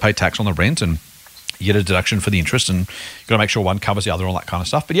costs. You've got to pay tax on the rent, and you get a deduction for the interest, and you've got to make sure one covers the other, all that kind of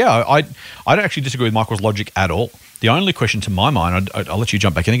stuff. But yeah, I don't actually disagree with Michael's logic at all. The only question to my mind, I'll let you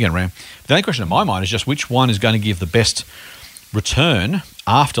jump back in again, Ram. The only question in my mind is just which one is going to give the best return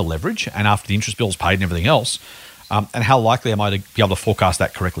after leverage and after the interest bills paid and everything else, and how likely am I to be able to forecast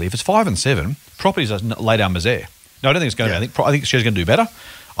that correctly? If it's 5 and 7, properties are lay down misere. No, I don't think it's going to be. I think shares are going to do better.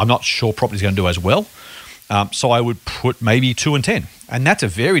 I'm not sure property's going to do as well. So I would put maybe 2 and 10. And that's a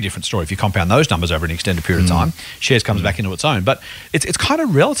very different story if you compound those numbers over an extended period of time. Shares comes back into its own. But it's kind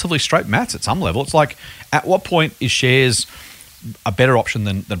of relatively straight maths at some level. It's like, at what point is shares a better option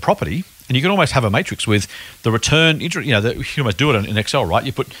than property? And you can almost have a matrix with the return. You can almost do it in Excel, right?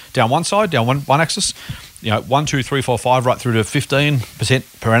 You put down one side, down one axis, 1, 2, 3, 4, 5, right through to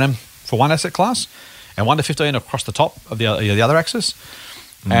 15% per annum for one asset class, and 1 to 15 across the top of the other axis.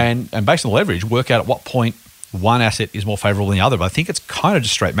 And based on the leverage, work out at what point one asset is more favourable than the other. But I think it's kind of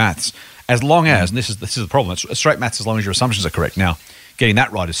just straight maths, as long as, and this is the problem, it's straight maths as long as your assumptions are correct. Now, getting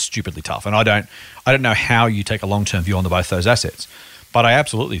that right is stupidly tough, and I don't know how you take a long-term view on both those assets. But I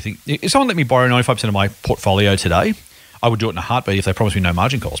absolutely think if someone let me borrow 95% of my portfolio today, I would do it in a heartbeat if they promised me no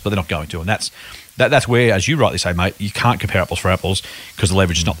margin calls, but they're not going to. And that's where, as you rightly say, mate, you can't compare apples for apples because the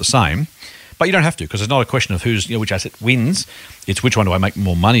leverage is not the same. But you don't have to, because it's not a question of which asset wins. It's which one do I make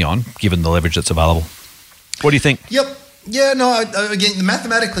more money on, given the leverage that's available. What do you think? Yep. Yeah, no, again,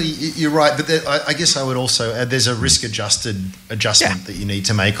 mathematically, you're right. But I guess I would also add there's a risk-adjusted adjustment that you need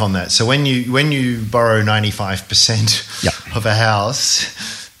to make on that. So when you borrow 95% of a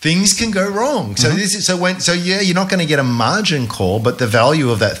house, things can go wrong. So you're not going to get a margin call, but the value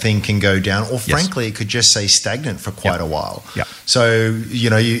of that thing can go down, or frankly, it could just stay stagnant for quite a while. Yep. So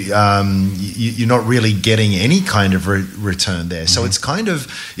you're not really getting any kind of return there. So it's kind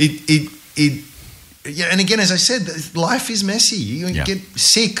of and again, as I said, life is messy. You get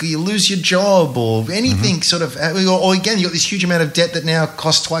sick, or you lose your job, or anything sort of, or again, you got this huge amount of debt that now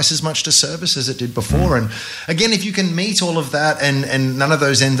costs twice as much to service as it did before. And again, if you can meet all of that and none of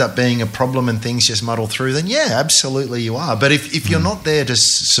those end up being a problem and things just muddle through, then yeah, absolutely you are. But if you're not there to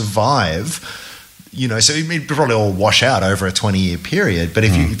survive, so it'd probably all wash out over a 20-year period. But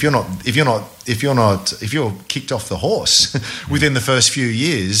if you're kicked off the horse within the first few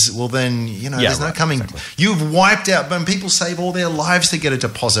years, well then there's no coming. Exactly. You've wiped out. When people save all their lives to get a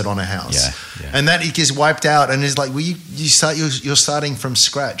deposit on a house, and that it gets wiped out, and it's like you're starting from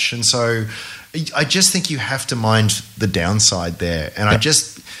scratch, and so I just think you have to mind the downside there, and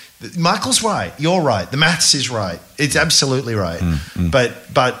Michael's right. You're right. The maths is right. It's absolutely right. But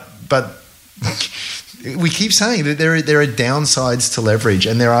we keep saying that there are downsides to leverage,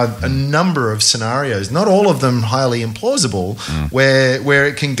 and there are a number of scenarios, not all of them highly implausible, where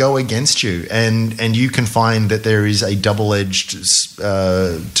it can go against you, and you can find that there is a double-edged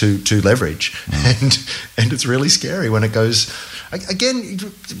to leverage, and it's really scary when it goes. Again,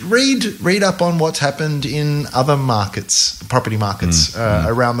 read up on what's happened in other markets, property markets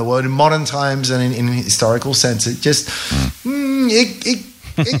around the world in modern times and in historical sense. It just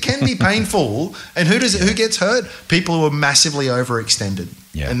it can be painful, and who gets hurt? People who are massively overextended,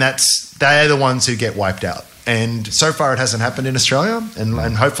 and they're the ones who get wiped out. And so far, it hasn't happened in Australia,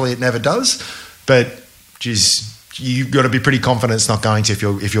 and hopefully, it never does. But you've got to be pretty confident it's not going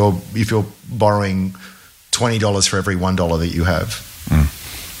to if you're borrowing $20 for every $1 that you have.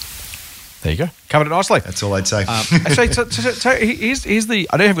 There you go. Covered it nicely. That's all I'd say. Actually, so here's the.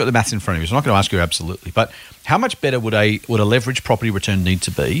 I don't have got the maths in front of you, so I'm not going to ask you absolutely. But how much better would a leveraged property return need to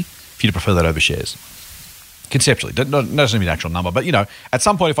be for you to prefer that over shares? Conceptually, doesn't mean an actual number, but at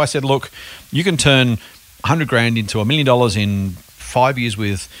some point, if I said, look, you can turn $100,000 into $1 million in 5 years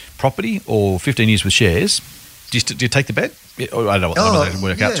with property or 15 years with shares, do you take the bet? I don't know what that would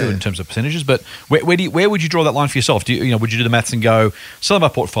work out to in terms of percentages, but where would you draw that line for yourself? Would you do the maths and go, selling my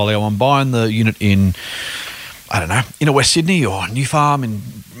portfolio, I'm buying the unit in, I don't know, in West Sydney or New Farm in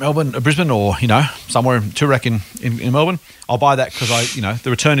Melbourne, or Brisbane, or somewhere in Toorak in Melbourne. I'll buy that because the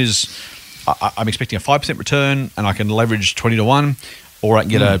return is, I'm expecting a 5% return, and I can leverage 20 to 1, or I can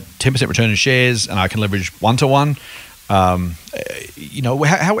get a 10% return in shares, and I can leverage 1 to 1. How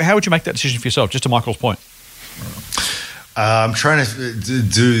would you make that decision for yourself? Just to Michael's point. I'm trying to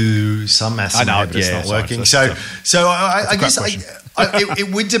do some maths, but it's not working. So I guess it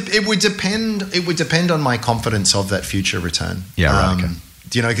would depend. It would depend on my confidence of that future return. Yeah, right. Okay.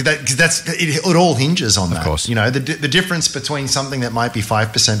 Because it all hinges on that. Of course. The difference between something that might be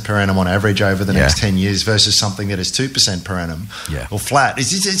 5% per annum on average over the next 10 years versus something that is 2% per annam or flat.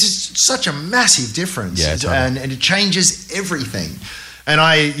 It's just such a massive difference, and it changes everything. And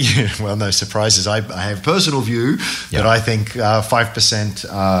no surprises. I have a personal view that I think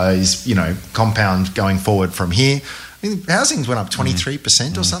 5% is compound going forward from here. I mean, housing's went up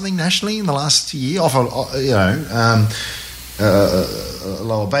 23% or something nationally in the last year off a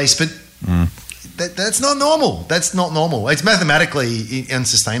lower base, but that's not normal. That's not normal. It's mathematically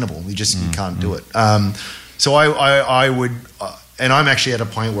unsustainable. You can't do it. So I would. And I'm actually at a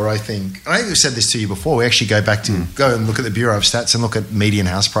point where I think I've said this to you before. We actually go back to go and look at the Bureau of Stats and look at median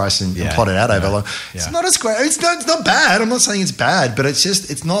house price and plot it out over long. It's not as great. It's not bad. I'm not saying it's bad, but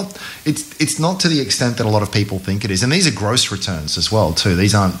it's not to the extent that a lot of people think it is. And these are gross returns as well too.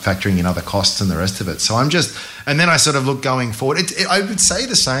 These aren't factoring in other costs and the rest of it. So and then I sort of look going forward. I would say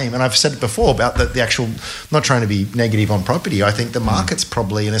the same, and I've said it before about the actual. Not trying to be negative on property. I think the market's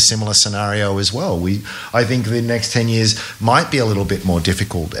probably in a similar scenario as well. I think the next 10 years might be a little bit more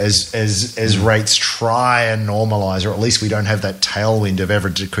difficult as rates try and normalize, or at least we don't have that tailwind of ever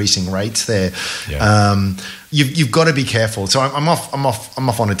decreasing rates there. You've got to be careful. So I'm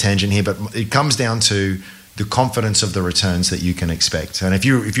off on a tangent here, but it comes down to the confidence of the returns that you can expect. And if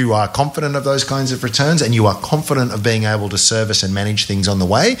you are confident of those kinds of returns, and you are confident of being able to service and manage things on the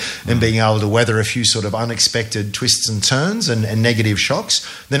way, and being able to weather a few sort of unexpected twists and turns and negative shocks,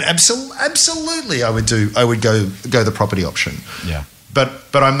 then absolutely I would go the property option. Yeah.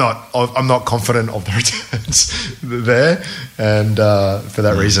 But I'm not confident of the returns there, and for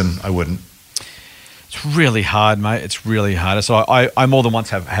that reason I wouldn't. It's really hard, mate. It's really hard. So I more than once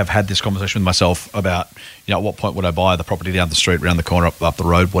have had this conversation with myself about, at what point would I buy the property down the street, around the corner, up the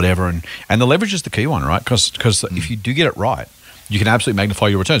road, whatever. And the leverage is the key one, right? Because if you do get it right, you can absolutely magnify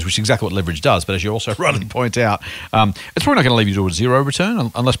your returns, which is exactly what leverage does. But as you also rightly point out, it's probably not going to leave you to a zero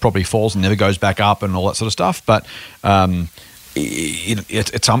return unless property falls and never goes back up and all that sort of stuff. But at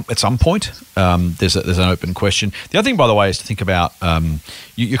some point, there's an open question. The other thing, by the way, is to think about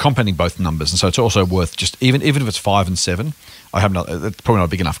you're compounding both numbers, and so it's also worth just even if it's 5 and 7. It's probably not a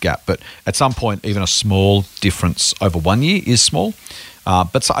big enough gap, but at some point, even a small difference over 1 year is small.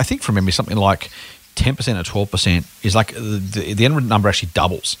 But so I think from memory, something like 10% or 12% is like the end number actually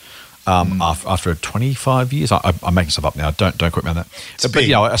doubles after 25 years. I'm making stuff up now. Don't quote me on that. But big.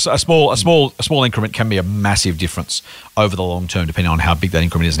 you know, a small increment can be a massive difference over the long term, depending on how big that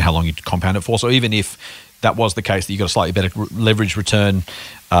increment is and how long you compound it for. So even if that was the case, that you got a slightly better leverage return,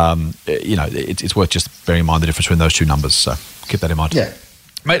 you know, it's worth just bearing in mind the difference between those two numbers. So keep that in mind. Yeah.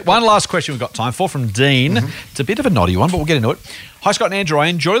 Mate, one last question we've got time for from Dean. It's a bit of a naughty one, but we'll get into it. Hi, Scott and Andrew. I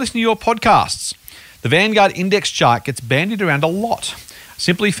enjoy listening to your podcasts. The Vanguard index chart gets bandied around a lot.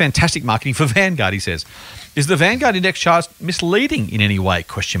 Simply fantastic marketing for Vanguard, he says. Is the Vanguard index chart misleading in any way?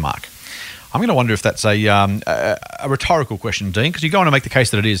 Question mark. I'm going to wonder if that's a rhetorical question, Dean, because you're going to make the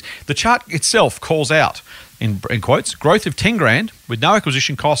case that it is. The chart itself calls out, in quotes, growth of 10 grand with no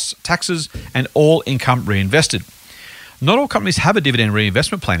acquisition costs, taxes, and all income reinvested. Not all companies have a dividend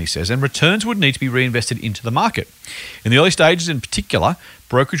reinvestment plan, he says, and returns would need to be reinvested into the market. In the early stages in particular,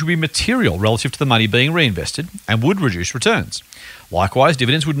 brokerage would be material relative to the money being reinvested and would reduce returns. Likewise,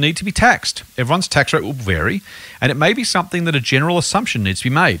 dividends would need to be taxed. Everyone's tax rate will vary, and it may be something that a general assumption needs to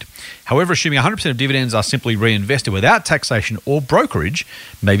be made. However, assuming 100% of dividends are simply reinvested without taxation or brokerage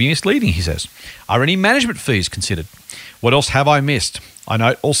may be misleading, he says. Are any management fees considered? What else have I missed? I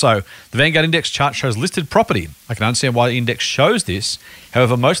note also the Vanguard index chart shows listed property. I can understand why the index shows this.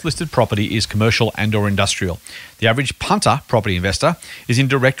 However, most listed property is commercial and or industrial. The average punter property investor is in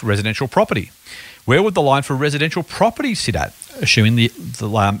direct residential property. Where would the line for residential property sit at? Assuming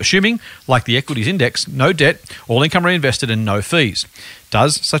like the equities index, no debt, all income reinvested and no fees.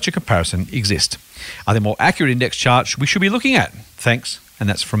 Does such a comparison exist? Are there more accurate index charts we should be looking at? Thanks. And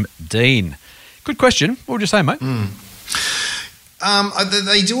that's from Dean. Good question. What would you say, mate?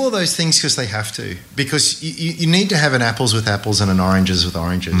 They do all those things because they have to. Because you need to have an apples with apples and an oranges with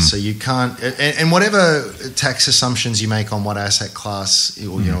oranges. So you can't. And whatever tax assumptions you make on what asset class,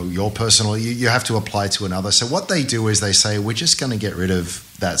 or, you know, your personal, you have to apply to another. So what they do is they say we're just going to get rid of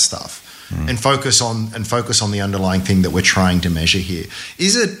that stuff. And focus on the underlying thing that we're trying to measure here.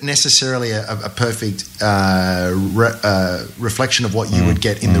 Is it necessarily a perfect reflection of what you would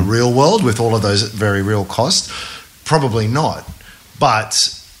get in the real world with all of those very real costs? Probably not.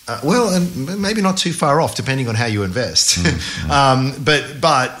 But and maybe not too far off, depending on how you invest.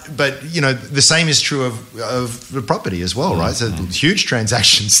 But you know, the same is true of the property as well, right? So huge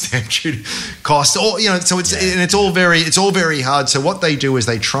transaction stamp duty costs, or you know, so it's all very hard. So what they do is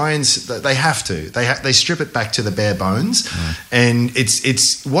they try and they strip it back to the bare bones, and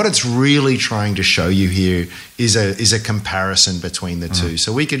it's what it's really trying to show you here is a comparison between the two.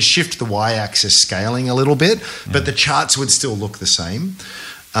 So we could shift the y-axis scaling a little bit, but the charts would still look the same.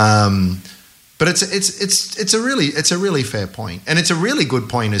 But it's a really fair point, and it's a really good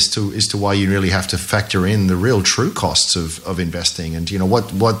point as to why you really have to factor in the real true costs of investing, and you know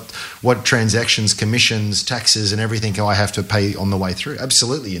what transactions, commissions, taxes, and everything I have to pay on the way through.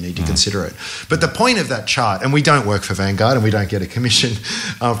 Absolutely, you need to consider it. But the point of that chart, and we don't work for Vanguard, and we don't get a commission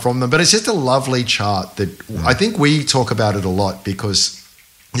from them, but it's just a lovely chart that I think we talk about it a lot because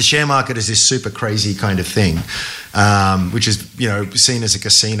the share market is this super crazy kind of thing, which is, you know, seen as a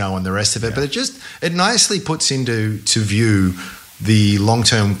casino and the rest of it. But it nicely puts into view the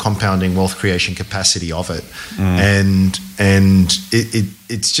long-term compounding wealth creation capacity of it, and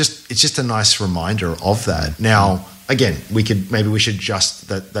it's just a nice reminder of that. Now, again, we should adjust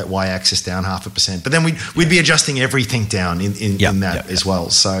that y-axis down 0.5%, but then we'd be adjusting everything down in that as well.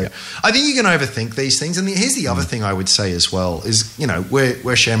 So I think you can overthink these things. And here's the other thing I would say as well is, you know,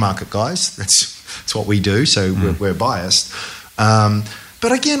 we're share market guys. That's what we do. So we're biased.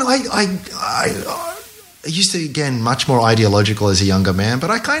 But again, I used to, again, much more ideological as a younger man,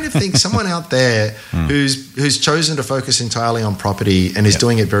 but I kind of think someone out there who's chosen to focus entirely on property and is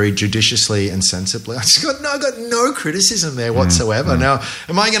doing it very judiciously and sensibly, I got no criticism there whatsoever. Now,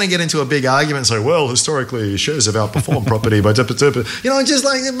 am I going to get into a big argument and say, well, historically, shares have outperformed property by you know, just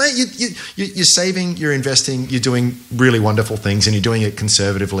like, mate, you're saving, you're investing, you're doing really wonderful things, and you're doing it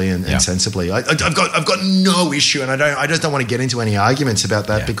conservatively and sensibly. I've got no issue, and I just don't want to get into any arguments about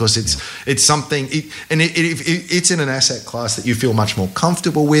that because it's something, it's in an asset class that you feel much more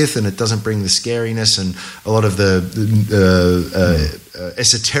comfortable with, and it doesn't bring the scariness and a lot of the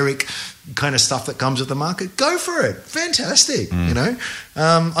esoteric kind of stuff that comes with the market. Go for it, fantastic. You know,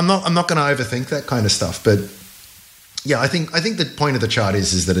 I'm not going to overthink that kind of stuff. But yeah, I think the point of the chart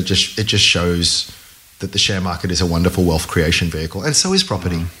is that it just shows that the share market is a wonderful wealth creation vehicle, and so is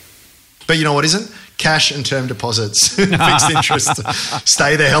property. But you know what isn't? Cash and term deposits, fixed interest,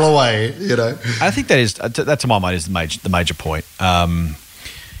 stay the hell away. You know, I think that to my mind is the major point. And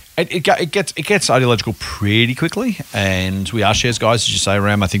it gets ideological pretty quickly, and we are shares guys, as you say,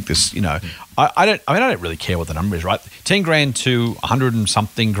 Ram. I think this, I don't really care what the number is, right? 10 grand to 100 and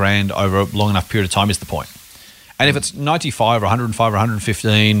something grand over a long enough period of time is the point. And if it's 95 or 105 or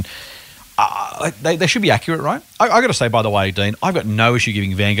 115, they should be accurate, right? I got to say, by the way, Dean, I've got no issue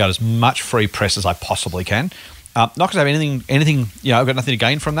giving Vanguard as much free press as I possibly can. Not because I have anything, I've got nothing to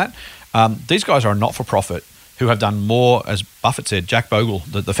gain from that. These guys are a not-for-profit who have done more, as Buffett said. Jack Bogle,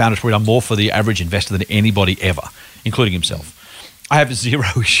 the founder's probably done more for the average investor than anybody ever, including himself. I have zero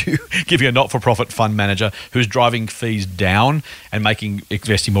issue giving a not-for-profit fund manager who's driving fees down and making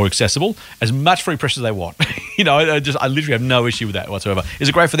investing more accessible as much free press as they want. I literally have no issue with that whatsoever. Is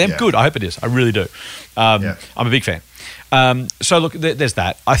it great for them? Yeah. Good. I hope it is. I really do. I'm a big fan. So look, there's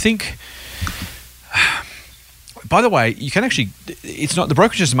that. I think. By the way, you can actually, it's not the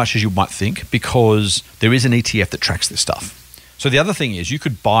brokerage as much as you might think, because there is an ETF that tracks this stuff. So the other thing is you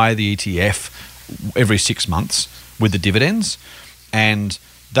could buy the ETF every 6 months with the dividends, and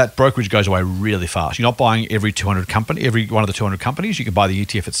that brokerage goes away really fast. You're not buying every one of the 200 companies. You can buy the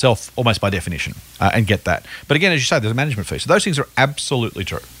ETF itself almost by definition and get that. But again, as you say, there's a management fee. So those things are absolutely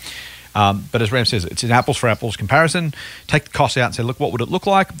true. But as Ram says, it's an apples for apples comparison. Take the costs out and say, look, what would it look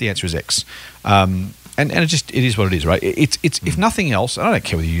like? The answer is X. And it is what it is, right? It's if nothing else, I don't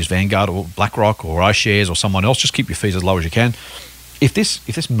care whether you use Vanguard or BlackRock or iShares or someone else, just keep your fees as low as you can. If this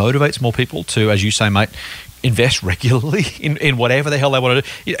motivates more people to, as you say, mate, invest regularly in whatever the hell they want to do.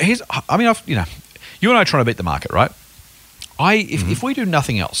 You and I are trying to beat the market, right? If we do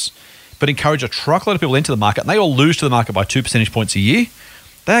nothing else but encourage a truckload of people into the market and they all lose to the market by 2 percentage points a year,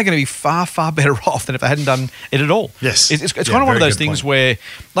 they're going to be far, far better off than if they hadn't done it at all. Yes. It's kind of one of those things where,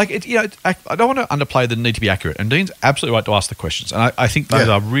 I don't want to underplay the need to be accurate. And Dean's absolutely right to ask the questions. And I think those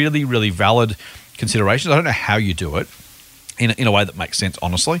are really, really valid considerations. I don't know how you do it in a way that makes sense,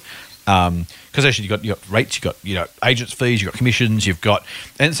 honestly. Because actually you've got rates, you've got agents' fees, you've got commissions,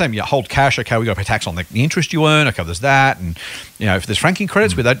 and the same, you hold cash, okay, we've got to pay tax on the interest you earn, okay, there's that, and if there's franking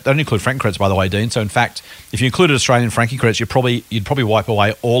credits, they don't include franking credits, by the way, Dean. So in fact, if you included Australian franking credits, you'd probably wipe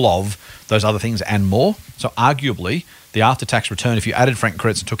away all of those other things and more. So arguably, the after-tax return, if you added franking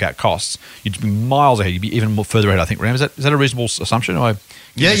credits and took out costs, you'd be miles ahead. You'd be even more further ahead, I think, Ram. Is that a reasonable assumption?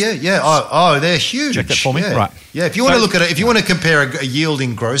 Yeah. Oh, they're huge. Check that for me. Yeah. Right. Yeah, if you want to look at it, if you want to compare a yield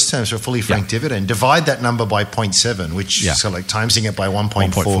in gross terms for a fully franked dividend, divide that number by 0.7, which is like timesing it by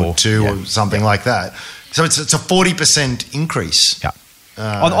 1.42 or something like that. So it's a 40% increase. Yeah.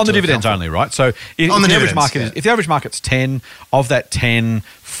 On the dividends only, right? So if the average market's 10, of that 10,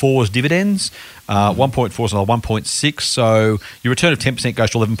 4 is dividends, 1.4 is another 1.6. So your return of 10% goes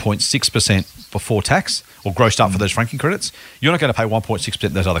to 11.6% before tax, or grossed up for those franking credits. You're not going to pay 1.6%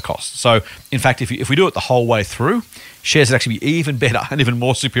 of those other costs. So in fact, if we do it the whole way through, shares would actually be even better and even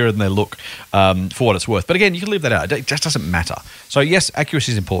more superior than they look for what it's worth. But again, you can leave that out. It just doesn't matter. So yes,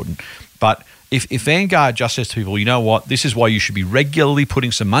 accuracy is important, but if Vanguard just says to people, you know what, this is why you should be regularly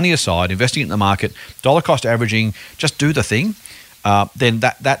putting some money aside, investing it in the market, dollar cost averaging, just do the thing, then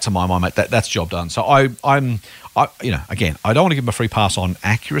that to my mind, mate, that's job done. So again, I don't want to give them a free pass on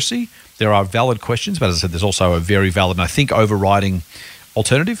accuracy. There are valid questions, but as I said, there's also a very valid and I think overriding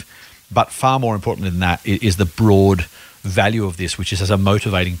alternative. But far more importantly than that is the broad value of this, which is as a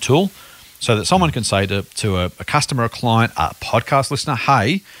motivating tool, so that someone can say to a customer, a client, a podcast listener,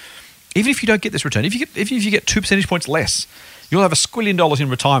 hey, even if you don't get this return, if you get 2 percentage points less, you'll have $1 squillion in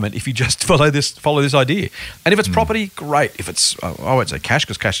retirement if you just follow this idea. And if it's property, great. If it's I won't say cash,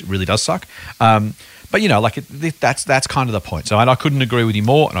 because cash really does suck. But that's kind of the point. So I couldn't agree with you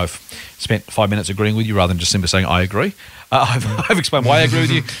more, and I've spent 5 minutes agreeing with you rather than just simply saying I agree. I've explained why I agree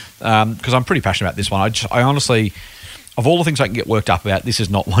with you, because I'm pretty passionate about this one. I honestly, of all the things I can get worked up about, this is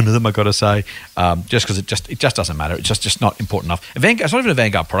not one of them, I've got to say, just because it just doesn't matter. It's just not important enough. It's not even a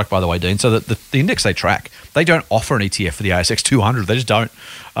Vanguard product, by the way, Dean. So the index they track, they don't offer an ETF for the ASX 200. They just don't.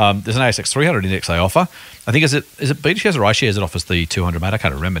 There's an ASX 300 index they offer. I think is it BetaShares or iShares that offers the 200, mate? I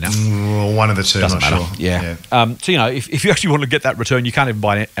can't remember now. One of the two, doesn't matter. Sure. Yeah. So if you actually want to get that return, you can't even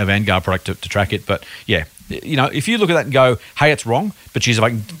buy a Vanguard product to track it. But yeah. If you look at that and go, hey, it's wrong, but geez, if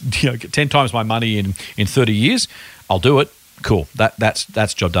I can get 10 times my money in 30 years, I'll do it. Cool.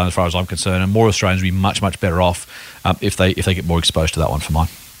 That's job done as far as I'm concerned. And more Australians will be much, much better off if they get more exposed to that one for mine.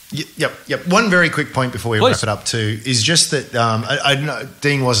 Yep. One very quick point before we wrap it up too is just that I know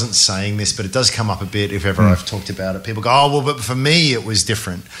Dean wasn't saying this, but it does come up a bit if ever I've talked about it. People go, oh, well, but for me it was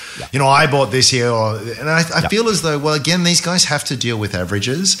different. Yeah. I bought this here. And I feel as though, well, again, these guys have to deal with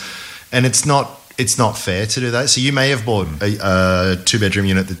averages, and it's not fair to do that. So you may have bought a 2-bedroom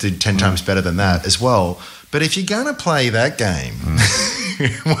unit that did 10 times better than that as well. But if you're going to play that game,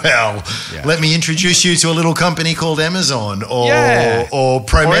 Well, let me introduce you to a little company called Amazon or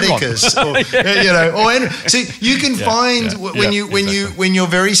Pro Medicus, So you can find when you're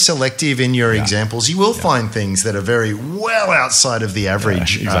very selective in your examples, you will find things that are very well outside of the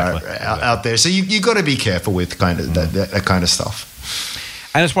average out there. So you got to be careful with kind of that kind of stuff.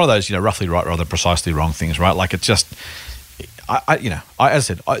 And it's one of those, roughly right rather than precisely wrong things, right? Like it's just, as I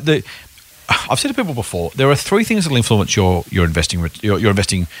said, I've said to people before, there are three things that will influence your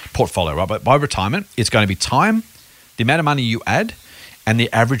investing portfolio, right? But by retirement, it's going to be time, the amount of money you add, and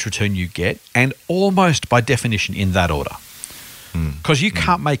the average return you get, and almost by definition in that order. Because you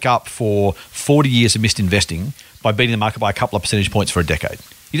can't make up for 40 years of missed investing by beating the market by a couple of percentage points for a decade.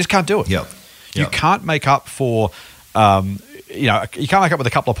 You just can't do it. You can't make up for, you can't make up with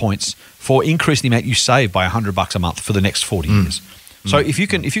a couple of points for increasing the amount you save by $100 a month for the next 40 years. So if you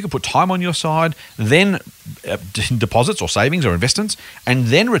can put time on your side, then deposits or savings or investments, and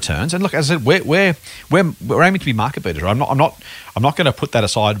then returns. And look, as I said, we're aiming to be market beaters. I'm not going to put that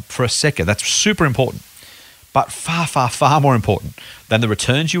aside for a second. That's super important, but far, far, far more important than the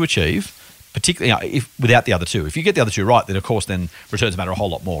returns you achieve. Particularly without the other two. If you get the other two right, then of course then returns matter a whole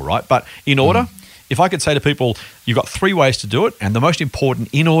lot more, right? But in order, if I could say to people, you've got three ways to do it, and the most important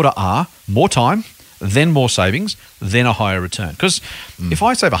in order are more time, then more savings, then a higher return. Because if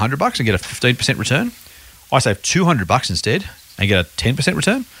I save $100 and get a 15% return, I save $200 instead and get a 10%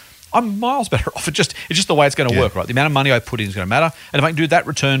 return, I'm miles better off. It's just the way it's going to work, right? The amount of money I put in is going to matter. And if I can do that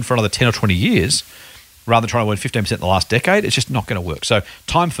return for another 10 or 20 years, rather than trying to earn 15% in the last decade, it's just not going to work. So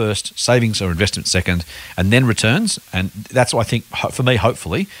time first, savings or investment second, and then returns. And that's what I think, for me,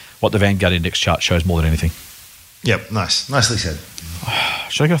 hopefully, what the Vanguard index chart shows more than anything. Yep, nicely said. I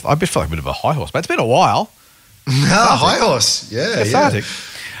feel like a bit of a high horse, but it's been a while. High horse. Yeah. Cathartic.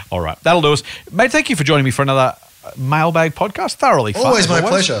 All right, that'll do us. Mate, thank you for joining me for another Mailbag podcast. Thoroughly fun. Always my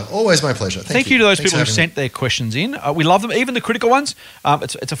pleasure. Always my pleasure. Thank you to those people who sent their questions in. We love them, even the critical ones.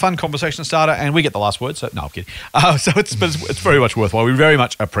 It's a fun conversation starter, and we get the last word. So no, I'm kidding. So it's very much worthwhile. We very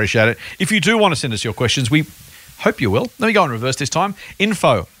much appreciate it. If you do want to send us your questions, we hope you will. Let me go in reverse this time.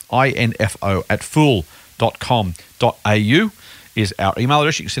 Info at fool.com.au is our email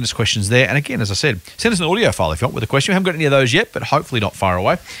address. You can send us questions there. And again, as I said, send us an audio file if you want with a question. We haven't got any of those yet, but hopefully not far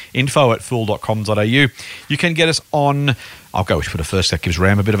away. Info at fool.com.au. You can get us on, I'll go with Twitter first. That gives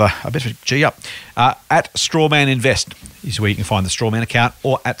Ram a bit of a G up. At Strawman Invest is where you can find the Strawman account,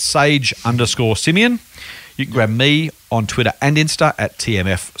 or at Sage_Simeon. You can grab me on Twitter and Insta at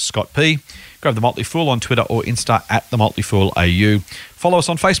TMF Scott P. Grab The Motley Fool on Twitter or Insta at The Motley Fool AU. Follow us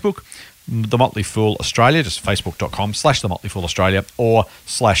on Facebook, The Motley Fool Australia, just facebook.com/The Motley Fool Australia or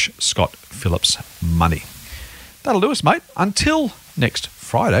 /Scott Phillips Money. That'll do us, mate. Until next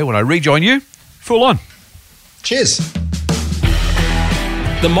Friday when I rejoin you, Fool on. Cheers.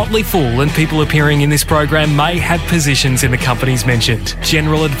 The Motley Fool and people appearing in this program may have positions in the companies mentioned.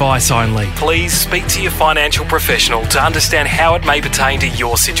 General advice only. Please speak to your financial professional to understand how it may pertain to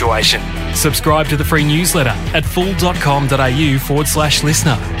your situation. Subscribe to the free newsletter at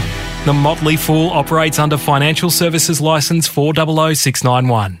fool.com.au/listener. The Motley Fool operates under Financial Services Licence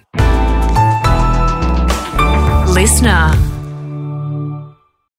 400691. Listener.